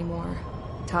for anymore.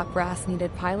 Top brass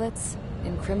needed pilots,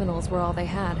 and criminals were all they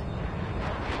had.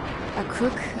 A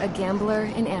crook, a gambler,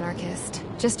 an anarchist.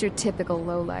 Just your typical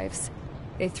lowlifes.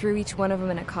 They threw each one of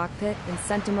them in a cockpit and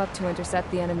sent them up to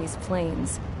intercept the enemy's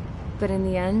planes. But in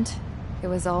the end, it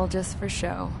was all just for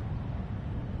show.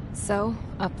 So,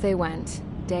 up they went,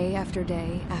 day after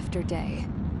day after day.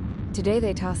 Today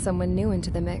they tossed someone new into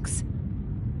the mix.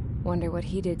 Wonder what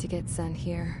he did to get sent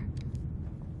here.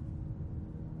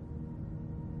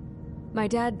 My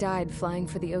dad died flying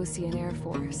for the Ocean Air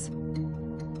Force.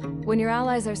 When your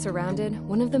allies are surrounded,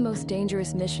 one of the most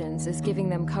dangerous missions is giving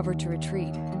them cover to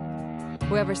retreat.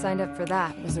 Whoever signed up for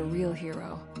that was a real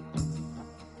hero.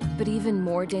 But even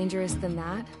more dangerous than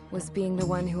that was being the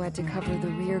one who had to cover the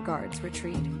rear guard's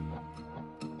retreat.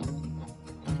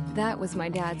 That was my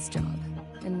dad's job,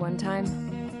 and one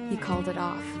time, he called it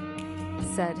off.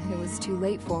 Said it was too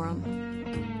late for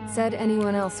him. Said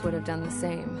anyone else would have done the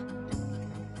same.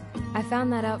 I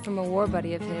found that out from a war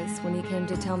buddy of his when he came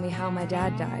to tell me how my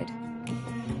dad died.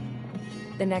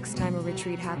 The next time a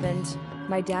retreat happened,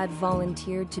 my dad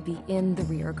volunteered to be in the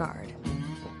rear guard.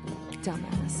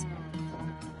 Dumbass.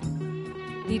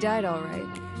 He died all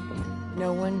right.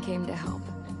 No one came to help.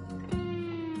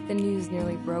 The news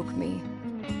nearly broke me.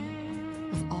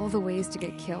 Of all the ways to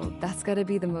get killed, that's gotta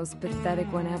be the most pathetic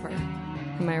one ever.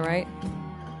 Am I right?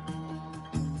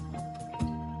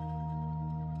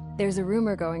 There's a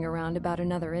rumor going around about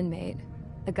another inmate.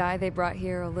 A guy they brought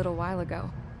here a little while ago.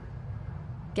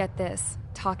 Get this.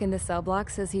 Talk in the cell block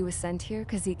says he was sent here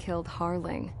because he killed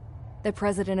Harling, the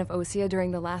president of Osea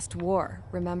during the last war,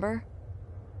 remember?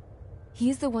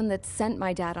 He's the one that sent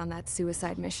my dad on that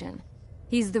suicide mission.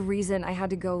 He's the reason I had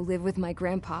to go live with my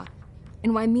grandpa,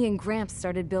 and why me and Gramps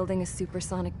started building a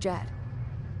supersonic jet.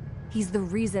 He's the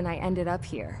reason I ended up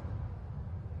here.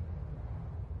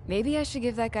 Maybe I should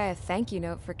give that guy a thank you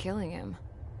note for killing him.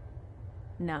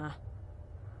 Nah.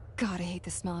 God, I hate the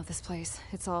smell of this place.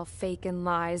 It's all fake and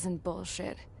lies and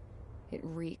bullshit. It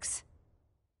reeks.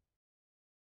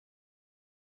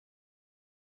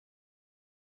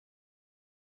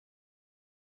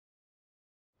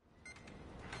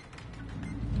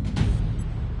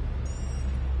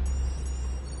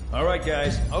 All right,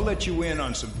 guys, I'll let you in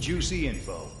on some juicy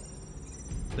info.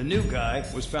 The new guy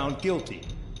was found guilty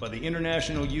by the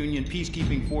International Union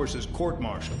Peacekeeping Forces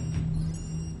court-martial.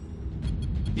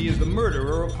 He is the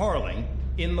murderer of Harling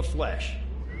in the flesh.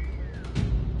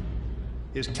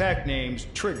 His TAC name's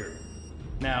Trigger.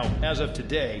 Now, as of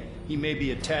today, he may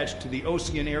be attached to the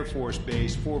Ocean Air Force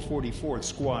Base 444th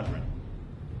Squadron.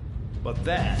 But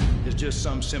that is just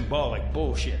some symbolic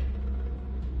bullshit.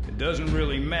 It doesn't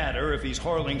really matter if he's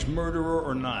Harling's murderer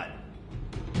or not.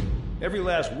 Every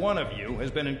last one of you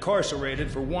has been incarcerated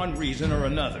for one reason or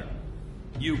another.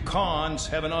 You cons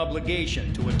have an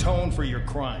obligation to atone for your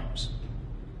crimes.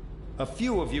 A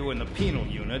few of you in the penal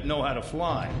unit know how to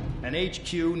fly, and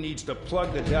HQ needs to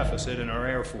plug the deficit in our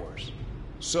Air Force.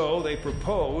 So they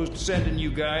proposed sending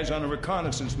you guys on a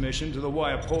reconnaissance mission to the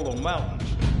Waiapolo Mountains.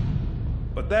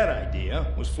 But that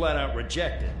idea was flat out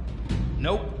rejected.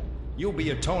 Nope, you'll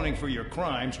be atoning for your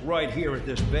crimes right here at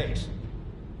this base.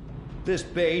 This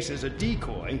base is a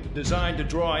decoy designed to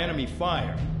draw enemy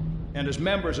fire, and as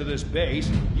members of this base,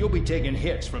 you'll be taking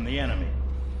hits from the enemy.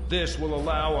 This will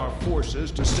allow our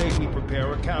forces to safely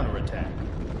prepare a counterattack.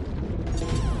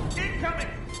 Incoming!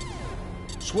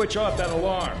 Switch off that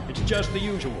alarm. It's just the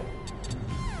usual.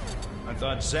 I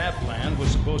thought Zapland was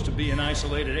supposed to be an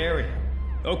isolated area.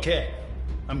 Okay,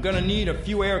 I'm gonna need a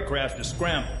few aircraft to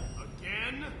scramble.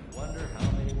 Again? Wonder how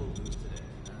many we'll lose today.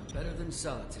 Better than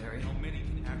solitary. How many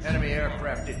can actually... Enemy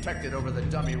aircraft detected over the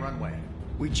dummy runway.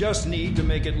 We just need to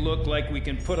make it look like we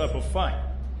can put up a fight.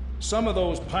 Some of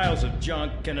those piles of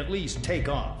junk can at least take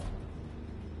off.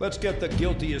 Let's get the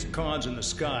guiltiest cons in the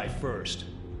sky first.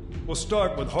 We'll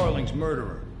start with Harling's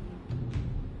murderer.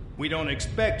 We don't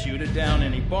expect you to down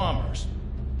any bombers,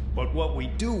 but what we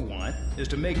do want is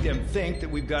to make them think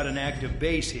that we've got an active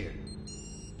base here.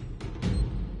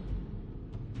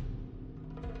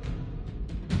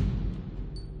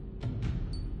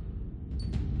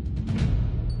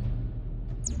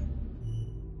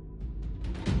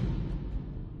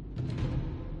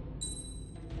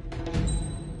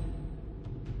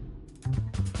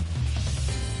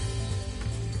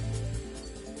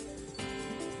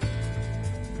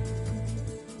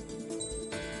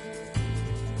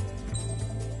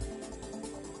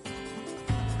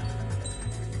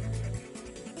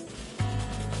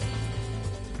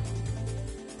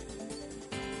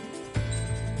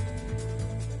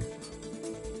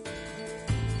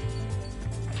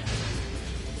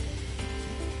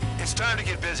 It's time to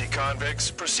get busy,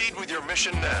 convicts. Proceed with your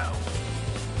mission now.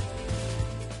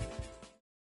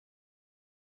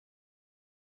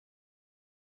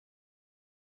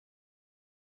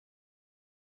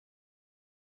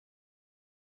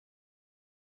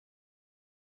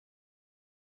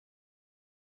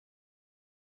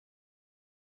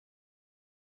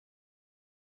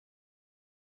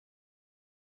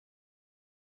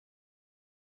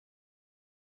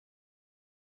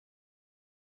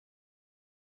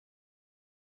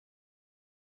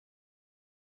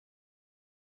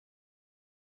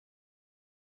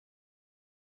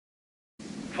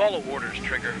 Follow orders,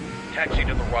 Trigger. Taxi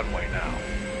to the runway now.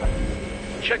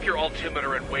 Check your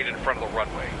altimeter and wait in front of the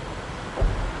runway.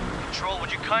 Control,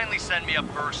 would you kindly send me up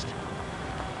first?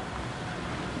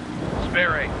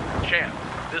 Spare 8, Champ,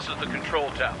 this is the control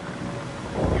tower.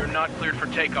 You're not cleared for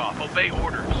takeoff. Obey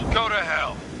orders. Go to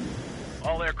hell.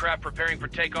 All aircraft preparing for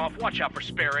takeoff. Watch out for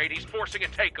Spare 8. He's forcing a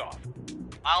takeoff.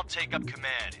 I'll take up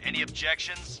command. Any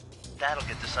objections? That'll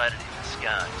get decided in the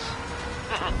skies.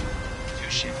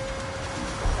 Touche.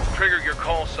 Trigger, your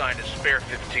call sign is Spare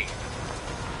 15.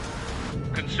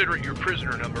 Consider it your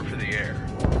prisoner number for the air.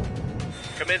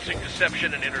 Commencing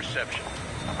deception and interception.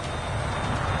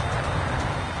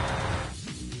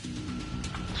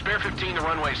 Spare 15, the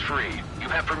runway's free. You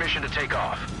have permission to take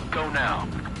off. Go now.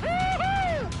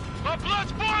 Woohoo! My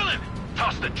blood's boiling!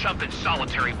 Toss the chump in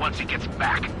solitary once he gets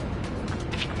back.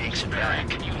 If he makes it back,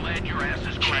 Can you land your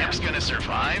asses Camp's cramped? gonna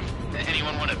survive?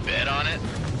 Anyone want to bet on it?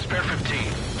 Spare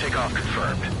 15, takeoff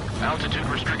confirmed. Altitude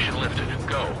restriction lifted.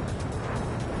 Go.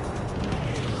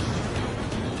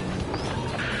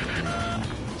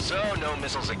 So, no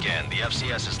missiles again. The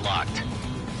FCS is locked.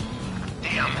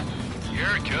 Damn.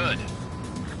 You're good.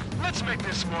 Let's make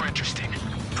this more interesting.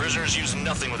 Prisoners use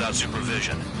nothing without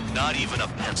supervision. Not even a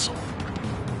pencil.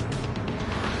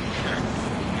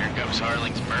 Here comes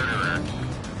Harling's murderer.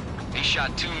 He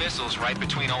shot 2 missiles right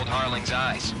between old Harling's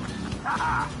eyes.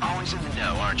 Always in the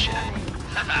know, aren't you?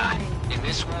 In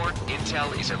this war,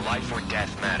 intel is a life or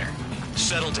death matter.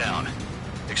 Settle down.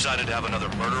 Excited to have another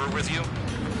murderer with you?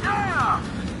 Yeah!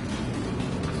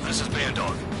 This is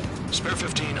Bandog. Spare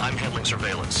 15, I'm handling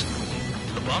surveillance.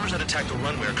 The bombers that attacked the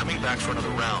runway are coming back for another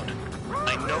round.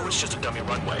 I know it's just a dummy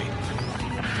runway.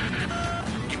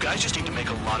 You guys just need to make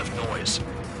a lot of noise.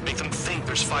 Make them think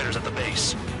there's fighters at the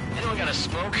base. Anyone got a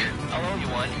smoke? I'll owe you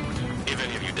one. If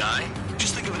any of you die,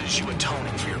 just think of it as you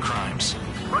atoning for your crimes.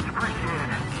 Much appreciated.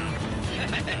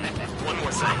 One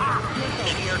more thing.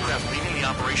 Any aircraft leaving the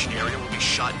operation area will be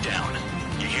shot down.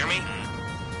 You hear me?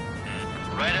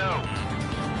 Righto.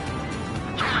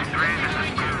 Charlie 3, this is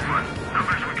School 1.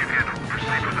 Numbers we can handle.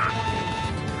 Proceed with us.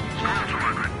 School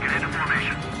Squadron, get into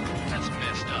formation. That's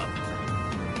messed up.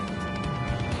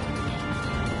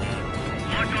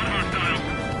 Locked on hostile.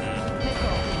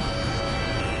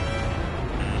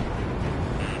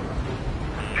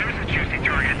 There's a juicy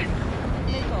target.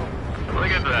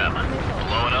 Look at them.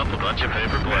 Blowing up a bunch of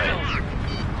paper planes.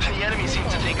 The enemy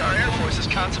seems to think our Air Force is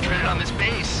concentrated on this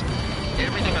base.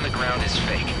 Everything on the ground is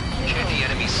fake. Can't the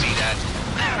enemy see that?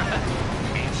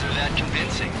 Means they're that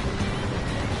convincing.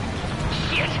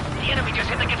 Shit! The enemy just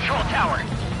hit the control tower!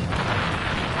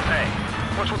 Hey,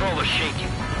 what's with all the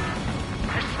shaking?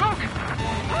 There's smoke!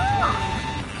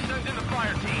 Send in the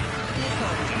fire team.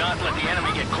 Do not let the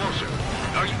enemy get closer.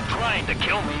 Are you trying to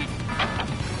kill me?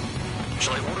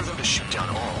 Shall I order them to shoot down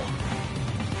all?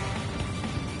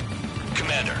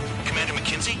 Commander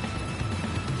McKenzie?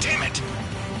 Damn it!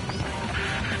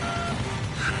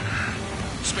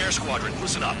 Spare squadron,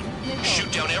 listen up.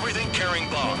 Shoot down everything carrying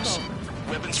bombs.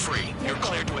 Weapons free. You're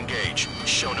cleared to engage.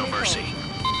 Show no mercy.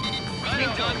 Be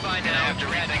done by now. Have to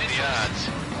rethink the odds.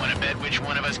 Want to bet which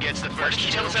one of us gets the first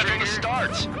kill Kills after trigger? the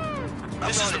starts.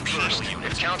 This is the penal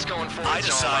unit. If counts going forward, I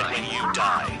decide when you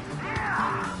die.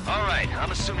 All right,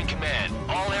 I'm assuming command.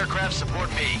 All aircraft support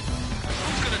me.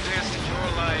 Who's gonna dance to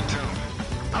your line tune?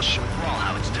 I'll show you all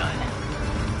how it's done.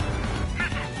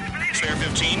 Spare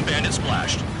 15, bandit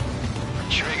splashed.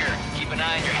 Trigger, keep an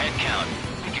eye on your head count.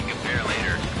 We can compare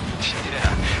later.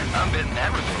 Yeah, I'm betting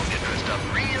that remote get dressed up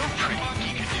real pretty.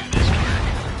 You can do this, Kirk.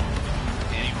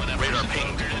 Anyone ever Radar smoke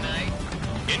ping. her tonight?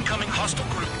 Incoming hostile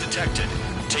group detected.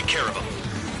 Take care of them.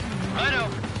 Righto.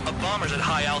 A bomber's at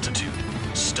high altitude.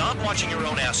 Stop watching your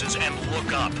own asses and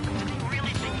look up.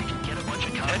 Really think we can get a bunch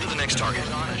of Head to the next target.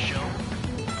 on a show?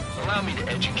 Allow me to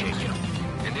educate you.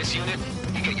 In this unit,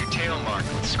 you get your tail marked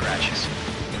with scratches.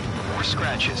 The more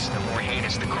scratches, the more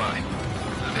heinous the crime.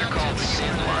 They're called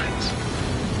sin lines.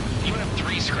 You have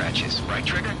 3 scratches, right,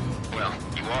 Trigger? Well,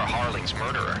 you are Harling's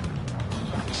murderer.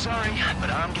 Sorry,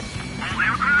 but I'm getting... All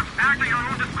aircraft, act at your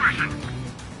own discretion.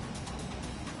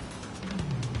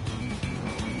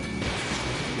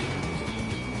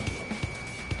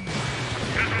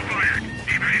 Missile fired.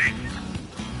 Evading.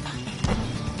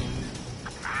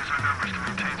 These are numbers to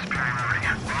maintain superiority.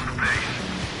 On the base.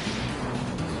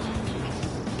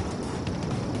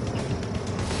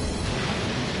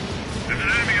 There's an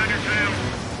enemy on your tail.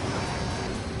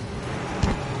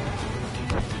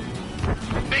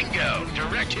 Bingo!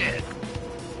 Direct hit.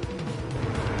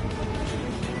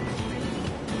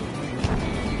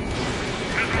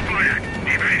 Missile fired.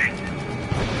 Evading.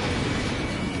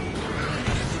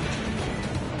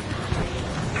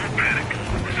 Don't panic.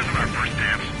 This isn't our first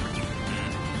dance.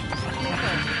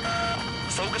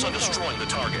 Focus on destroying the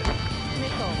target.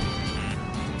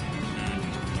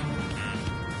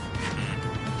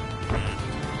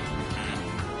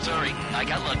 Sorry, I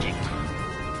got lucky.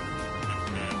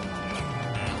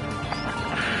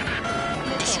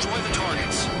 Destroy the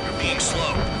targets. You're being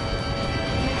slow.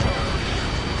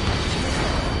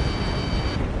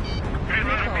 Hey,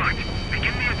 Rebel Front.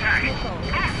 Begin the attack.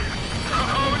 Move!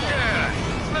 Oh,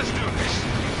 yeah! Let's do this.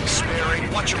 Sparing,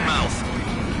 watch your mouth.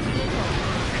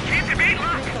 Keep the beat.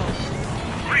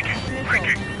 Breaking.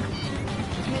 Breaking.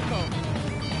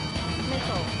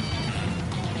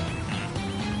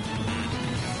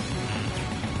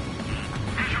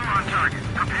 Visual on target.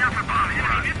 Prepare for bomb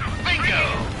impact. Bingo!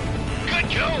 Good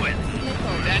going!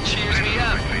 That cheers me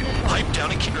up. Pipe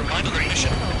down and keep your mind on the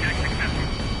mission.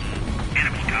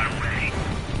 Enemy got away.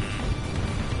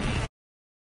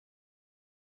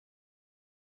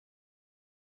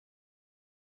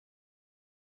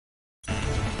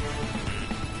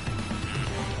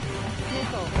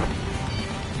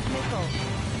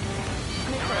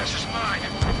 This is mine.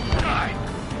 Die.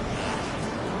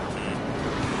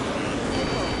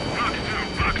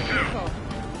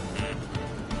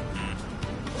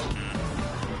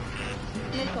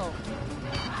 Missile.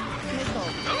 Missile.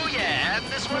 Oh yeah, add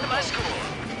this one to my score.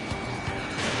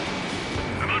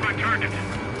 I'm on my target.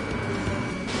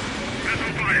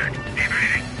 Missile fired.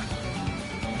 Evading.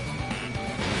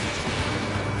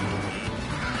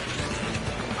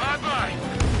 Bye-bye.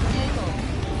 Missile.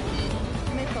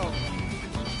 Missile.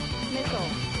 Missile.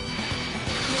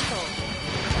 Missile.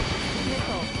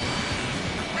 Missile.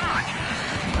 Dodge.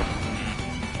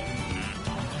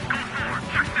 Go forward.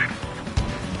 6-6.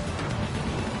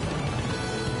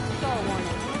 Stall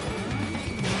warning.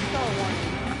 Stall warning.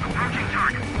 Approaching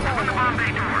target. Open the bomb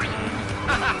bay doors.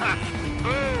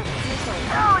 Missile.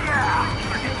 Hell yeah!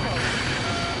 Missile.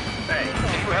 Hey, do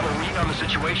you have a read on the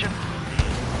situation?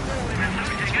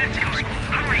 Get going.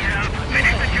 Hurry up.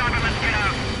 Finish the job and let's get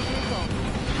out. Missile.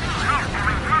 No,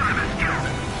 we're in front of this kill.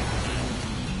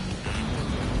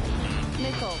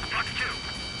 Missile. Fox 2.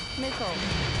 Missile.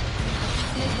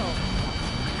 Missile.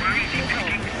 We're easy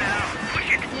pickings now.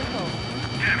 Push it. Missile.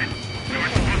 Damn it. We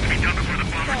were supposed to be done before the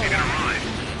bombers even arrived.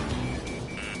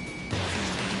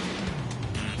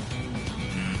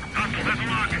 Hostile has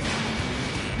locked.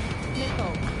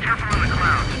 Missile. Careful of the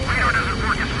clouds. Radar doesn't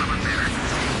work as well in there.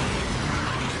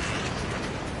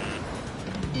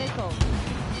 Missile.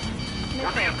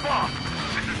 We're being bombed.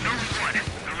 This is Zone 1.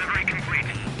 Delivery complete.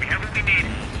 We have what we need.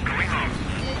 Going home.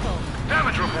 Missile.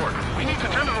 Damage report. We need to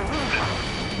tend to the wounded.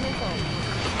 Missile.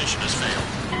 The mission has failed.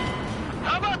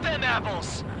 How about them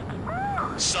apples?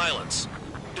 Silence.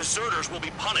 Deserters will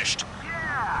be punished.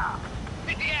 Yeah!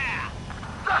 Yeah.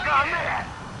 Suck on that!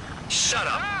 Shut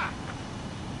up.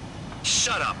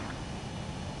 Shut up.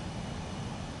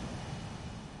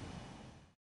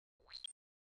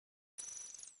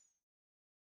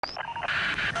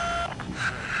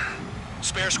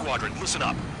 Spare squadron, listen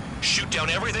up. Shoot down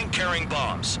everything carrying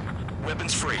bombs.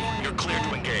 Weapons free. You're cleared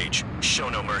to engage. Show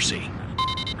no mercy.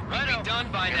 Right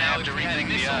done by now. Have to rethink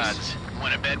the odds.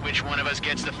 Want to bet which one of us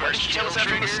gets the first kill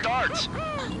after the start?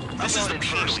 This is the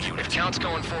penal If unit. count's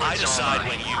going forward, I decide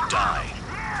when you die.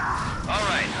 All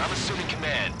right, I'm assuming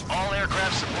command. All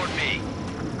aircraft support me.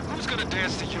 Who's gonna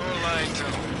dance to your line, too?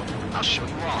 I'll show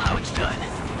you all how it's done.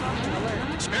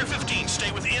 Spare 15,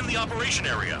 stay within the operation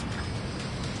area.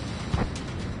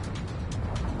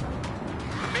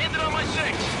 Bandit on my 6.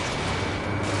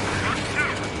 Fox 2.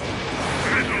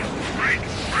 Missile. Break.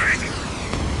 Break.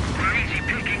 We're easy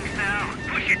pickings now.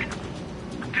 Push it.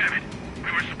 Damn it. We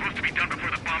were supposed to be done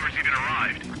before the bombers even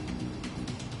arrived.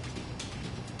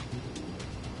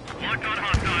 Locked on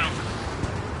hostile.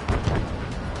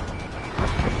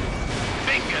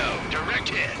 Bingo. Direct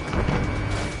hit.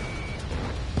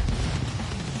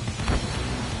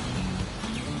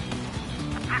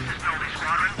 This is Noble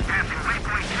Squadron. Passing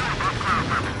waypoint 2 above cloud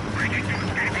level. Breaking to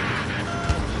escaping.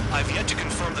 I've yet to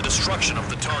confirm the destruction of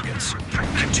the targets.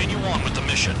 Continue on with the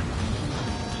mission.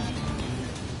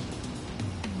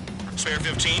 Spare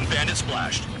 15, bandit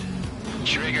splashed.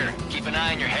 Trigger, keep an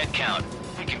eye on your head count.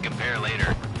 We can compare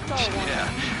later. Yeah,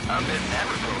 I'm betting that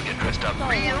we're going to get dressed up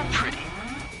real pretty.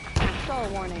 Stall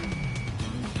warning.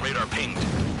 Radar pinged.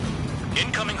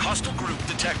 Incoming hostile group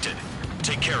detected.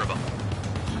 Take care of them.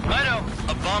 Righto.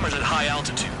 A bomber's at high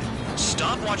altitude.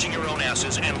 Stop watching your own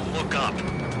asses and look up.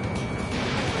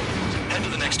 Head to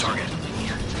the next target.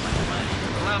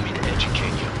 Allow me to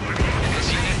educate you. In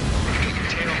this unit, you get your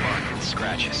tail marked with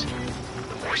scratches.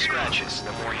 The more scratches,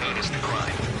 the more heinous the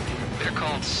crime. They're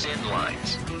called sin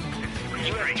lines.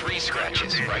 You have 3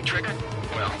 scratches, right, Trigger?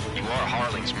 Well, you are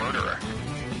Harling's murderer.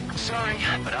 Sorry,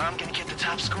 but I'm gonna get the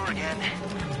top score again.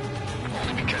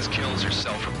 Only because kills are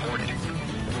self-reported.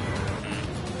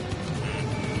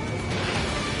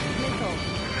 Missile.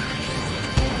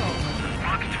 Missile.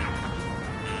 Fox 2.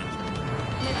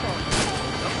 Missile.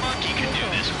 A monkey can do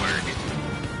this work.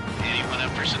 Anyone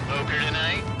up for some poker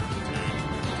tonight?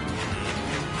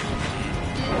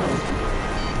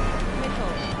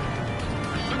 Missile.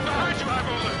 Look behind you, High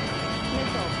Roller!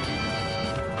 Missile.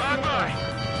 Bye-bye!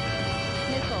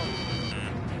 Missile.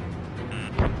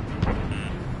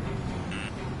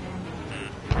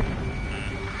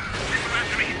 Missile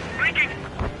after me. Breaking.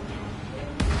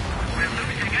 We're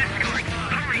losing escort.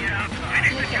 Hurry up.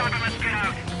 Finish the job and let's get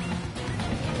out.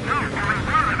 No, we're in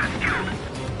front of this kill.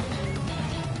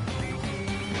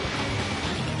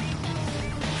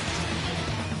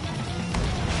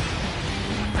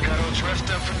 I got all dressed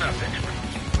up for nothing.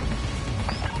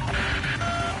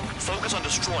 Focus on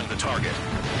destroying the target.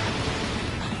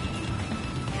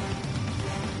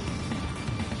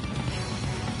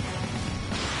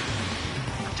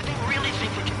 Do they really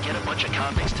think they can bunch of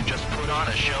convicts to just put on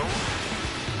a show?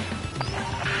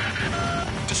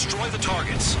 Destroy the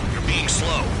targets. You're being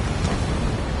slow.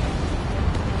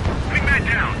 Bring that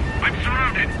down. I'm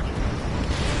surrounded.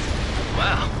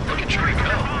 Wow, look at Trigger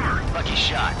go. Lucky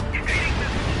shot. Evading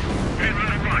missiles. Hey,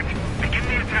 run and run. Begin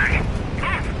the attack.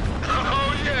 Move!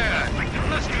 Oh, yeah.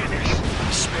 Let's do this.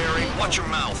 Sparing, watch your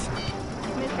mouth.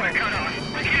 We're cut off.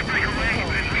 We can't break away,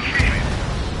 but we can.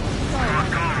 Let's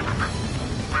go.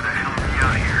 Where the hell are we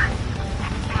out of here?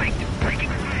 Fight.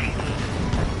 Breaking away.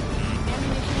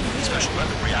 Special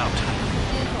weaponry out.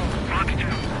 Fox 2.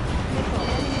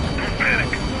 Don't panic.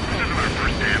 This isn't our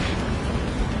first dance.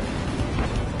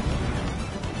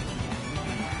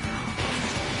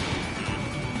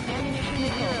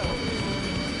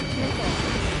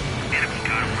 Enemy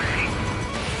got away.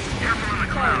 Careful in the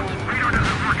clouds. Radar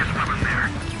doesn't work as well as there.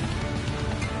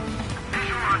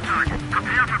 Visual on target.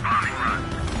 Prepare for bombing run.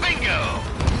 Bingo!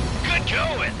 Good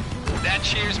going. That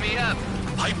cheers me up.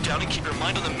 Pipe down and keep your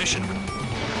mind on the mission.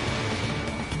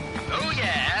 Oh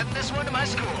yeah, add this one to my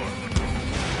score.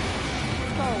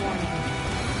 Star warning.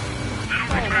 That'll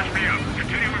refresh me up.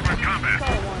 Continue with combat.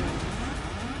 Star warning.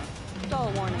 Star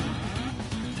warning.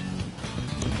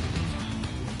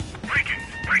 Breaking.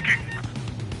 Breaking.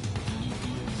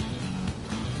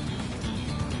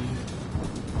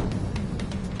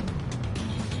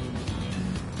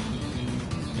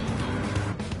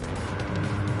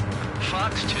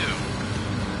 Fox 2.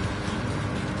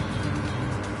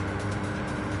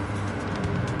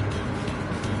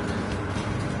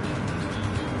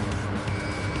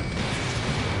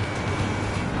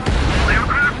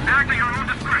 Aircraft, act at your own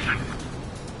discretion.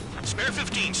 Spare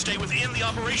 15, stay within the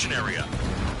operation area.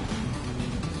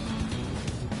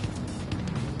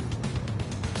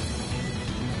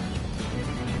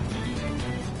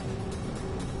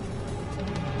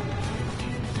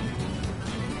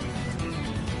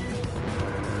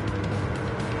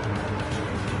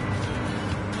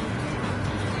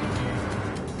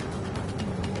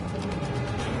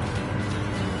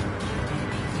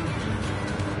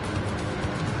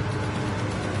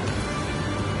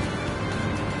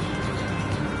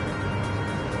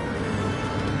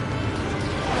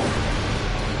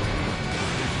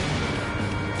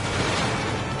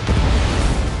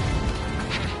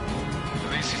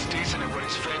 At least he's decent at what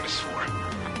he's famous for.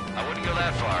 I wouldn't go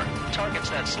that far. Target's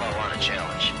that slow on a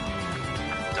challenge.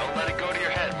 Don't let it go to your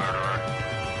head, murderer.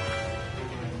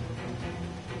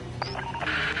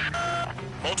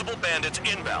 Multiple bandits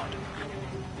inbound.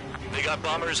 They got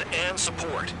bombers and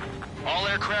support. All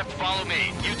aircraft follow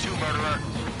me. You too, murderer.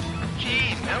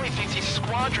 Geez, now he thinks he's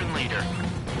squadron leader.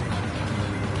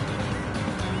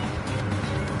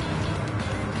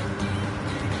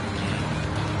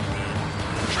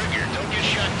 Trigger, don't get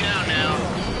shut down now.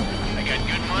 I got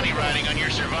good money riding on your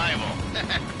survival.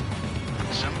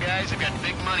 Some guys have got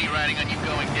big money riding on you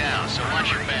going down, so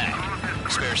watch your back.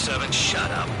 Spare 7,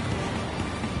 shut up.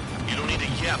 You don't need a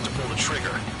yap to pull the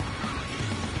trigger.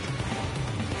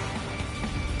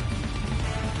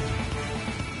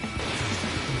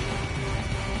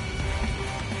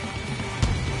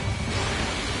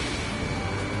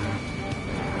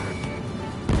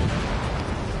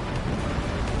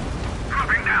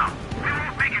 Dropping down. We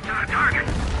won't make it to the target.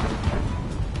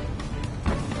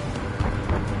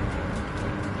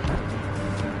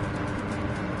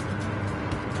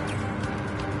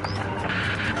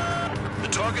 The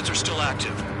targets are still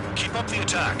active. Keep up the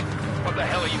attack. What the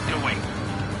hell are you doing?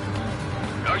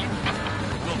 Are you...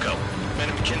 Wilco, Man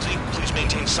and McKenzie, please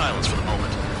maintain silence for the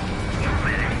moment.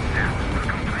 We're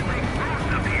completely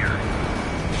exposed up here.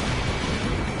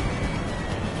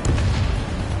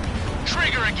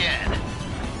 Trigger again!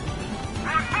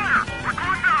 We're on fire. We're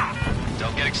going down.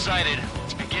 Don't get excited.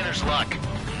 It's beginner's luck.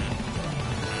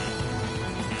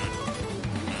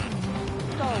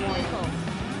 Star warning. Missile.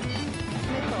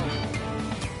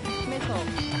 Missile. Missile.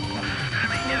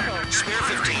 Spare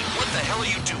 15, what the hell are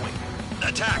you doing?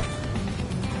 Attack!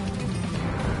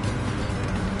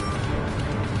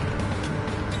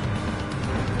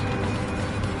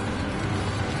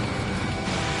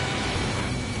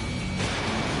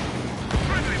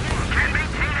 Can't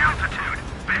maintain altitude.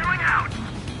 Bailing out.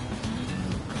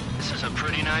 This is a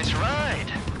pretty nice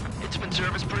ride. It's been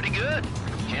serviced pretty good.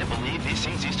 Can't believe these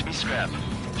things used to be scrap.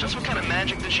 Just what kind of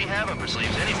magic does she have up her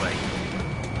sleeves anyway?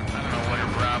 I don't know what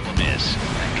her problem is.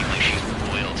 Acting like she's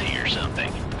royalty or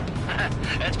something.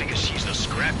 That's because she's the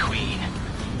scrap queen.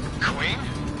 Queen?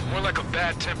 More like a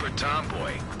bad-tempered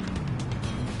tomboy.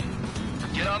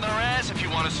 Get on their ass if you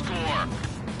want to score.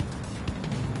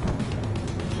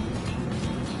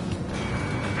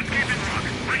 Escaping rock.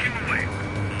 Breaking away.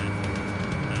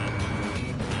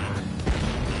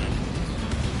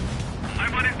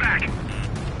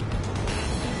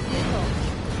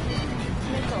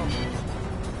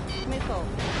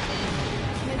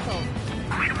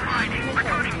 blinding.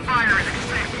 Recruiting fire is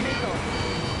extinct. Missile.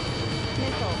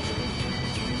 Missile.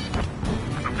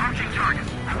 Approaching target.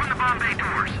 Open the bomb bay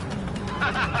doors.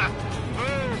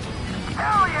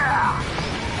 Hell yeah!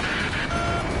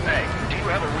 Hey, do you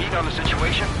have a read on the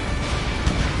situation?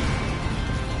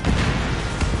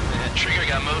 Trigger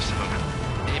got most of them.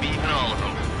 Maybe even all of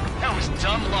them. That was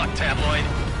dumb luck, Tabloid.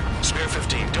 Spare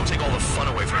 15, don't take all the fun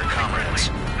away from your comrades.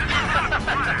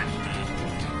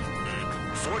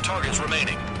 4 targets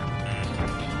remaining.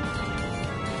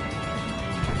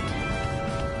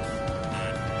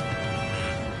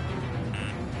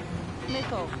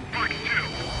 Missile. Mark 2.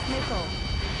 Missile.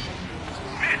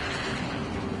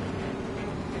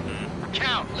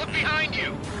 Count, look behind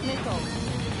you. Missile.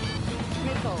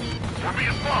 Missile. We're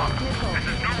being bombed. Missile. This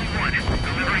is Normal 1.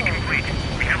 Delivery complete.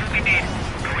 We have what we need.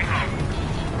 Going home.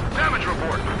 Damage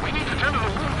report. We need to tend to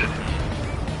the wounded.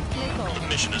 Missile. The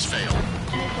mission has failed.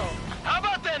 Missile. How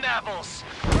about them apples?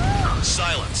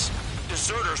 Silence.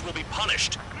 Deserters will be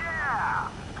punished. Yeah!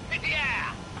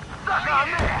 Yeah. Suck on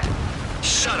that!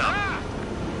 Shut up.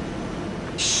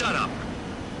 Shut up.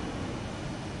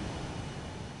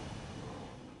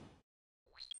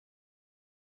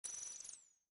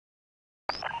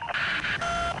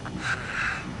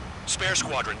 Spare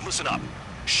squadron, listen up.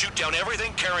 Shoot down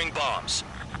everything carrying bombs.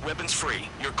 Weapons free.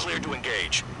 You're cleared to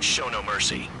engage. Show no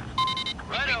mercy.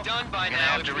 Right done by Gonna now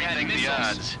have to if we had rethink the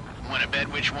missiles. odds. Wanna bet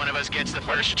which one of us gets the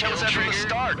first Tell kill us after trigger? the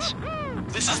starts.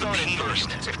 This is the Starting P first.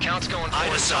 unit. If Count's going I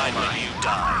forward, decide so am when I. you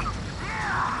die.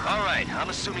 All right, I'm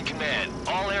assuming command.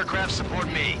 All aircraft support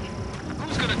me.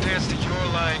 Who's gonna dance to your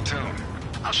line tune?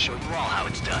 I'll show you all how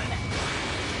it's done.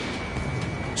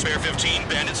 Spare 15,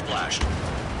 bandit splashed.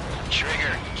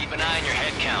 Trigger, keep an eye on your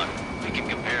head count. We can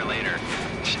compare later.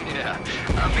 Yeah,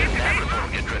 I'm betting that report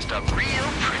will get dressed up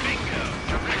real pretty good.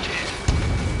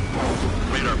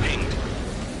 Radar pinged.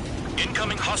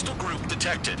 Incoming hostile group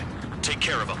detected. Take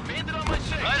care of them.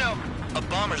 Righto. A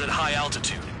bomber's at high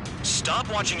altitude. Stop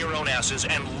watching your own asses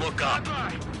and look up.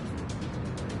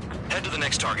 Head to the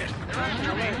next target.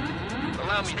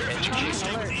 Allow me to educate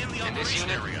you. In this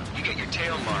unit, you get your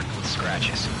tail marked with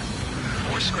scratches. The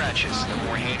more scratches, the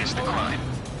more heinous the crime.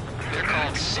 They're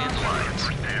called sin lines.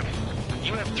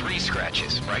 You have 3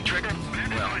 scratches, right, Trigger?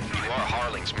 Well, you are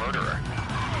Harling's murderer.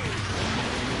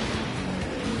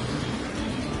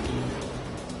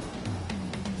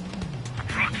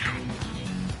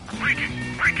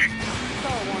 Breaking!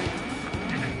 Stall warning.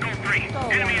 Go 3.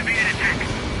 Stall Enemy warning. evaded attack.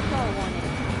 Stall warning.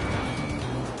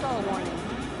 Stall warning.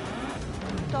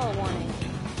 Stall warning.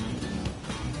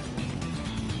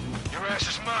 Your ass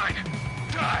is mine.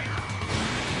 Die!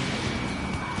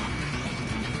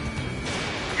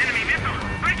 Enemy missile!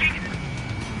 Breaking!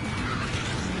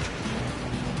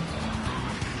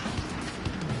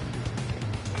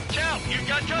 Count, you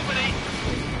got company.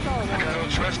 Stall I warning. got all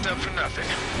dressed up for nothing.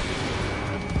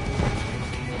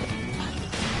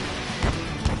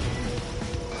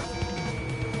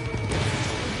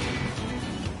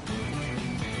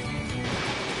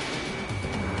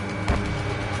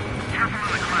 Careful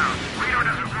of the clouds. Radar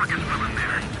doesn't work as well in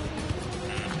there.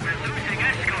 We're losing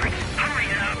escorts. Hurry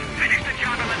up! Finish the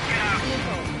job and let's get out!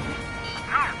 Missile.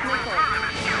 No, we're in front of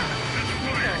this kill.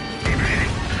 Missile. Keep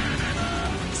heading.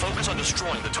 Focus on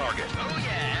destroying the target. Oh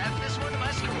yeah, add this one to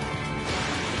my score.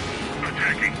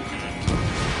 Attacking.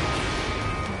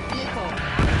 Missile.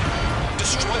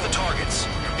 Destroy the targets.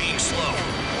 You're being slow.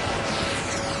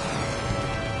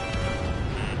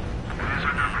 These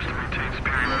are numbers to maintain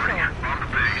superiority. On the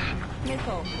base.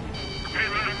 Missile.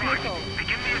 Payload and rocket. Missile.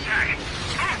 Begin the attack.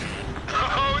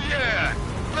 Oh yeah!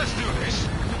 Let's do this.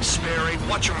 Sperry,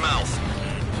 watch your mouth.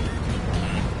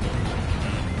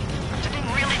 Did they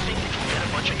really think they could get a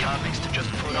bunch of convicts to just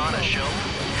put on a show?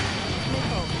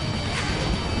 Missile.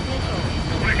 Missile.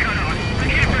 We're cut off. We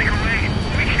can't break away.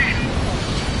 We can't.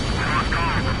 We lost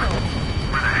all of them.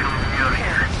 Where the hell are we out of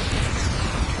here?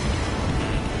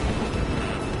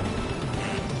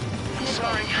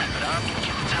 Sorry, but I'm gonna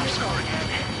get the top score again.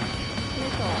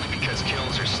 Missile. Because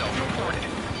kills are self-reported.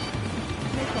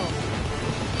 Missile.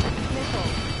 Missile.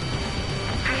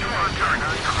 Visual on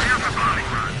target. Clear the bombing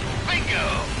run. Bingo.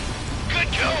 Good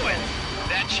going.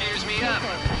 That cheers me up.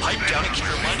 Pipe down and keep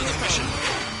your mind on the mission.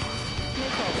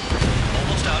 Missile.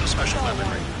 Almost out of special Stall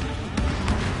weaponry. warning.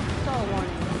 Stall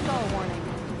warning. Stall warning.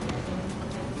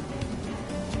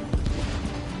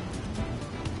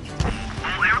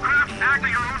 All aircraft, act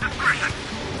at your own discretion.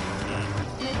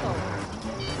 Missile.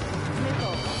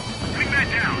 Missile. Bring that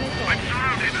down. Missile. I'm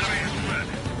surrounded.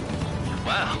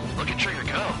 Wow, look at Trigger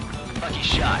go. Lucky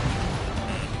shot.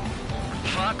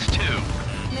 Fox 2.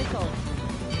 Missile.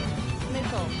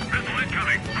 Missile. Missile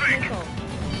incoming. Quick. Missile.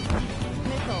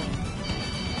 Missile.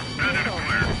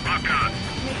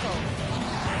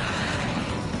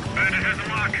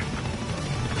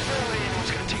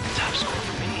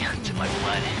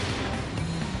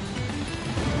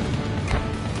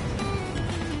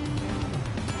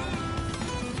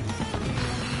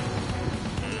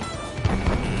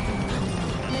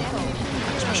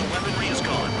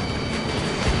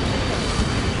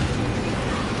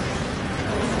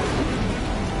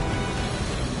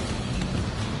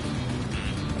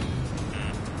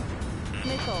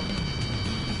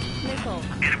 Missile. Missile.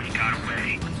 Enemy got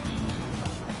away.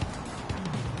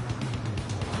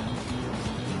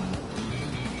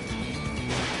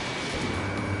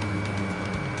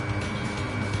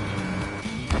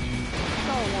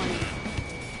 Stall warning.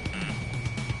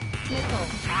 Missile.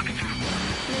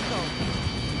 Missile.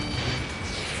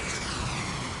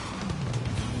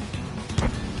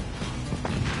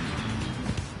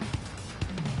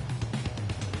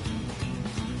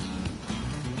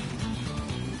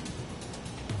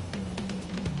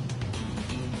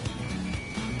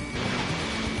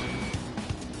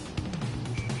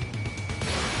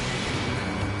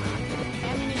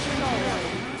 Ammunition stall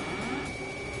warning.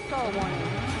 Stall warning.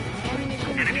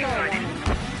 Ammunition stall warning.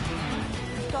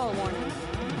 Stall warning.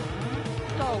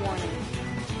 Stall warning.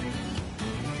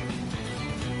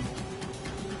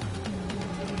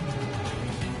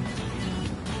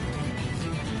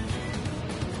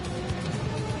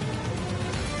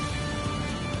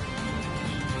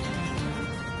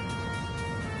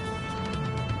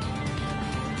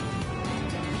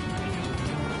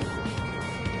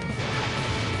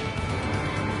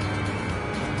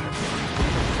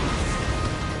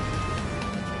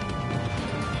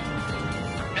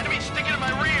 Enemy sticking in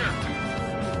my rear!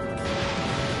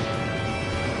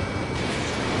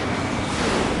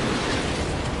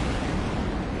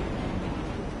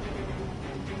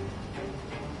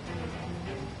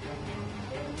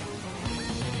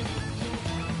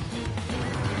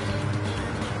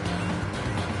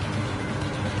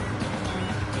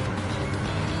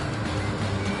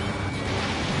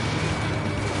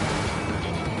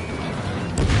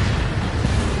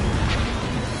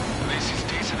 At least he's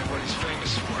decent at what he's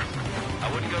famous for. I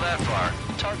wouldn't go that far.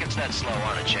 Targets that slow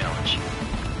on a challenge.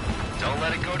 Don't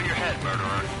let it go to your head,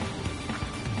 murderer.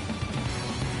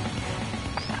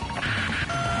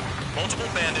 Multiple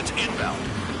bandits inbound.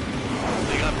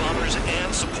 They got bombers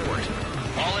and support.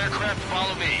 All aircraft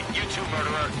follow me. You too,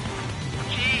 murderer.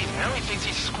 Jeez, now he thinks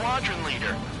he's squadron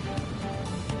leader.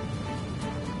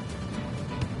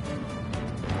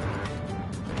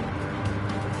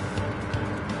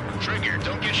 Trigger,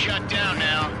 don't get shut down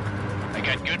now. I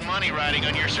got good money riding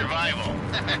on your survival.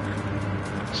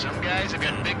 Some guys have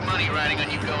got big money riding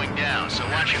on you going down, so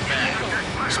watch your back.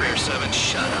 Spare 7,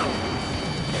 shut up.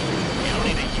 You don't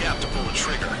need a yap to pull the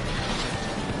trigger.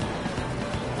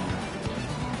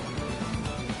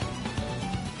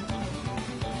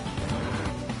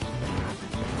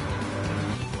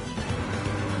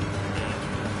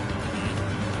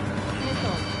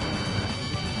 Missile.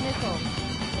 Missile.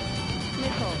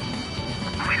 Missile.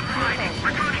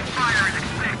 Returning fire is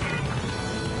expected.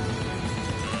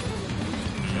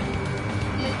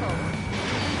 Missile.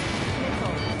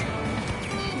 Missile.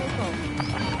 Missile. Missile.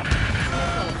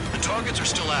 The targets are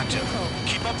still active.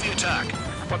 Keep up the attack.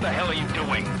 What the hell are you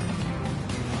doing?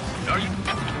 Are you...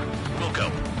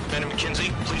 Wilco, Ben and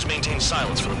McKinsey, please maintain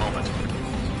silence for the moment.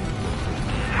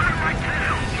 What am I to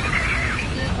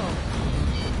Missile.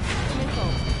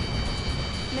 Missile.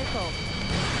 Missile.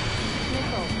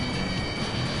 Missile.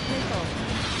 Missile.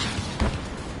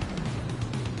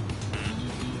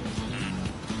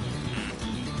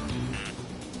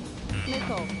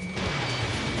 Missile.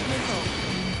 Missile.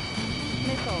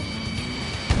 Missile.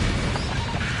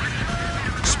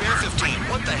 Spare 15,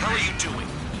 what the hell are you doing?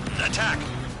 Attack!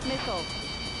 Missile.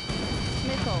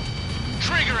 Missile.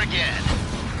 Trigger again!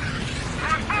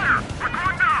 On fire! We're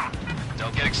going down!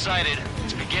 Don't get excited.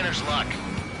 It's beginner's luck.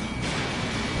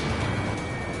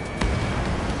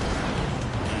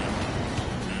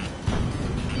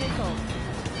 Missile.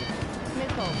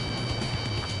 Missile.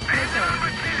 Hands on my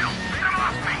tail! Get him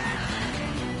off me!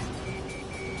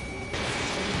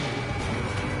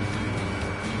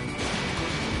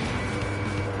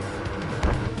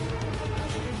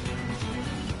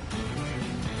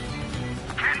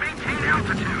 Can't maintain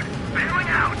altitude! Bailing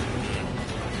out!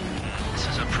 This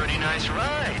is a pretty nice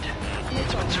ride.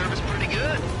 Foot service pretty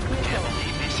good. Can't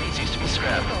believe these seats used to be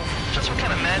scrapped. Just what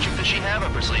kind of magic does she have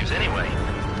up her sleeves anyway?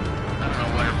 I don't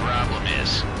know what her problem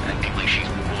is. I think like she's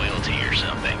royalty or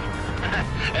something.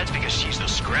 That's because she's the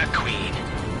scrap queen.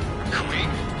 Queen?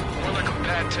 More like a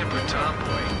bad-tempered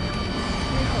tomboy.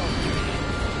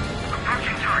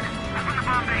 Approaching target. Open the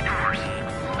bomb bay doors.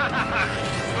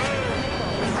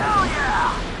 Hell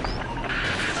yeah!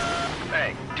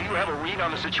 Hey, do you have a read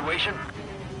on the situation?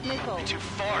 Missile. Too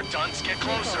far, dunce. Get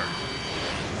closer.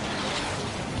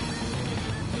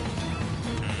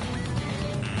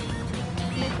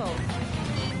 Missile.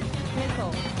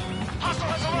 Missile.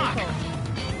 Hostile has a lock!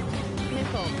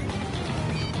 Missile.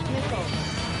 Missile.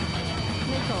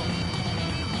 Missile.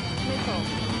 Missile.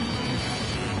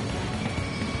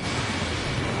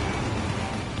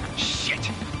 Shit!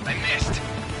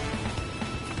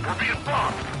 get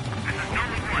bombed. This is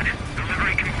Normal 1.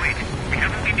 Delivery complete. We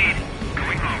have what we need.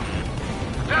 Going home.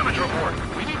 Damage report.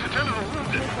 We need to tend to the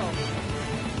wounded.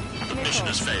 Mission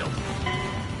has failed.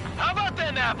 How about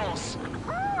them apples?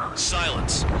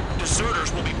 Silence.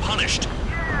 Deserters will be punished.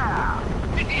 Yeah.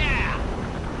 Yeah.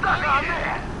 Suck on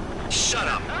that. Shut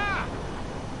up.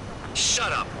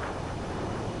 Shut up.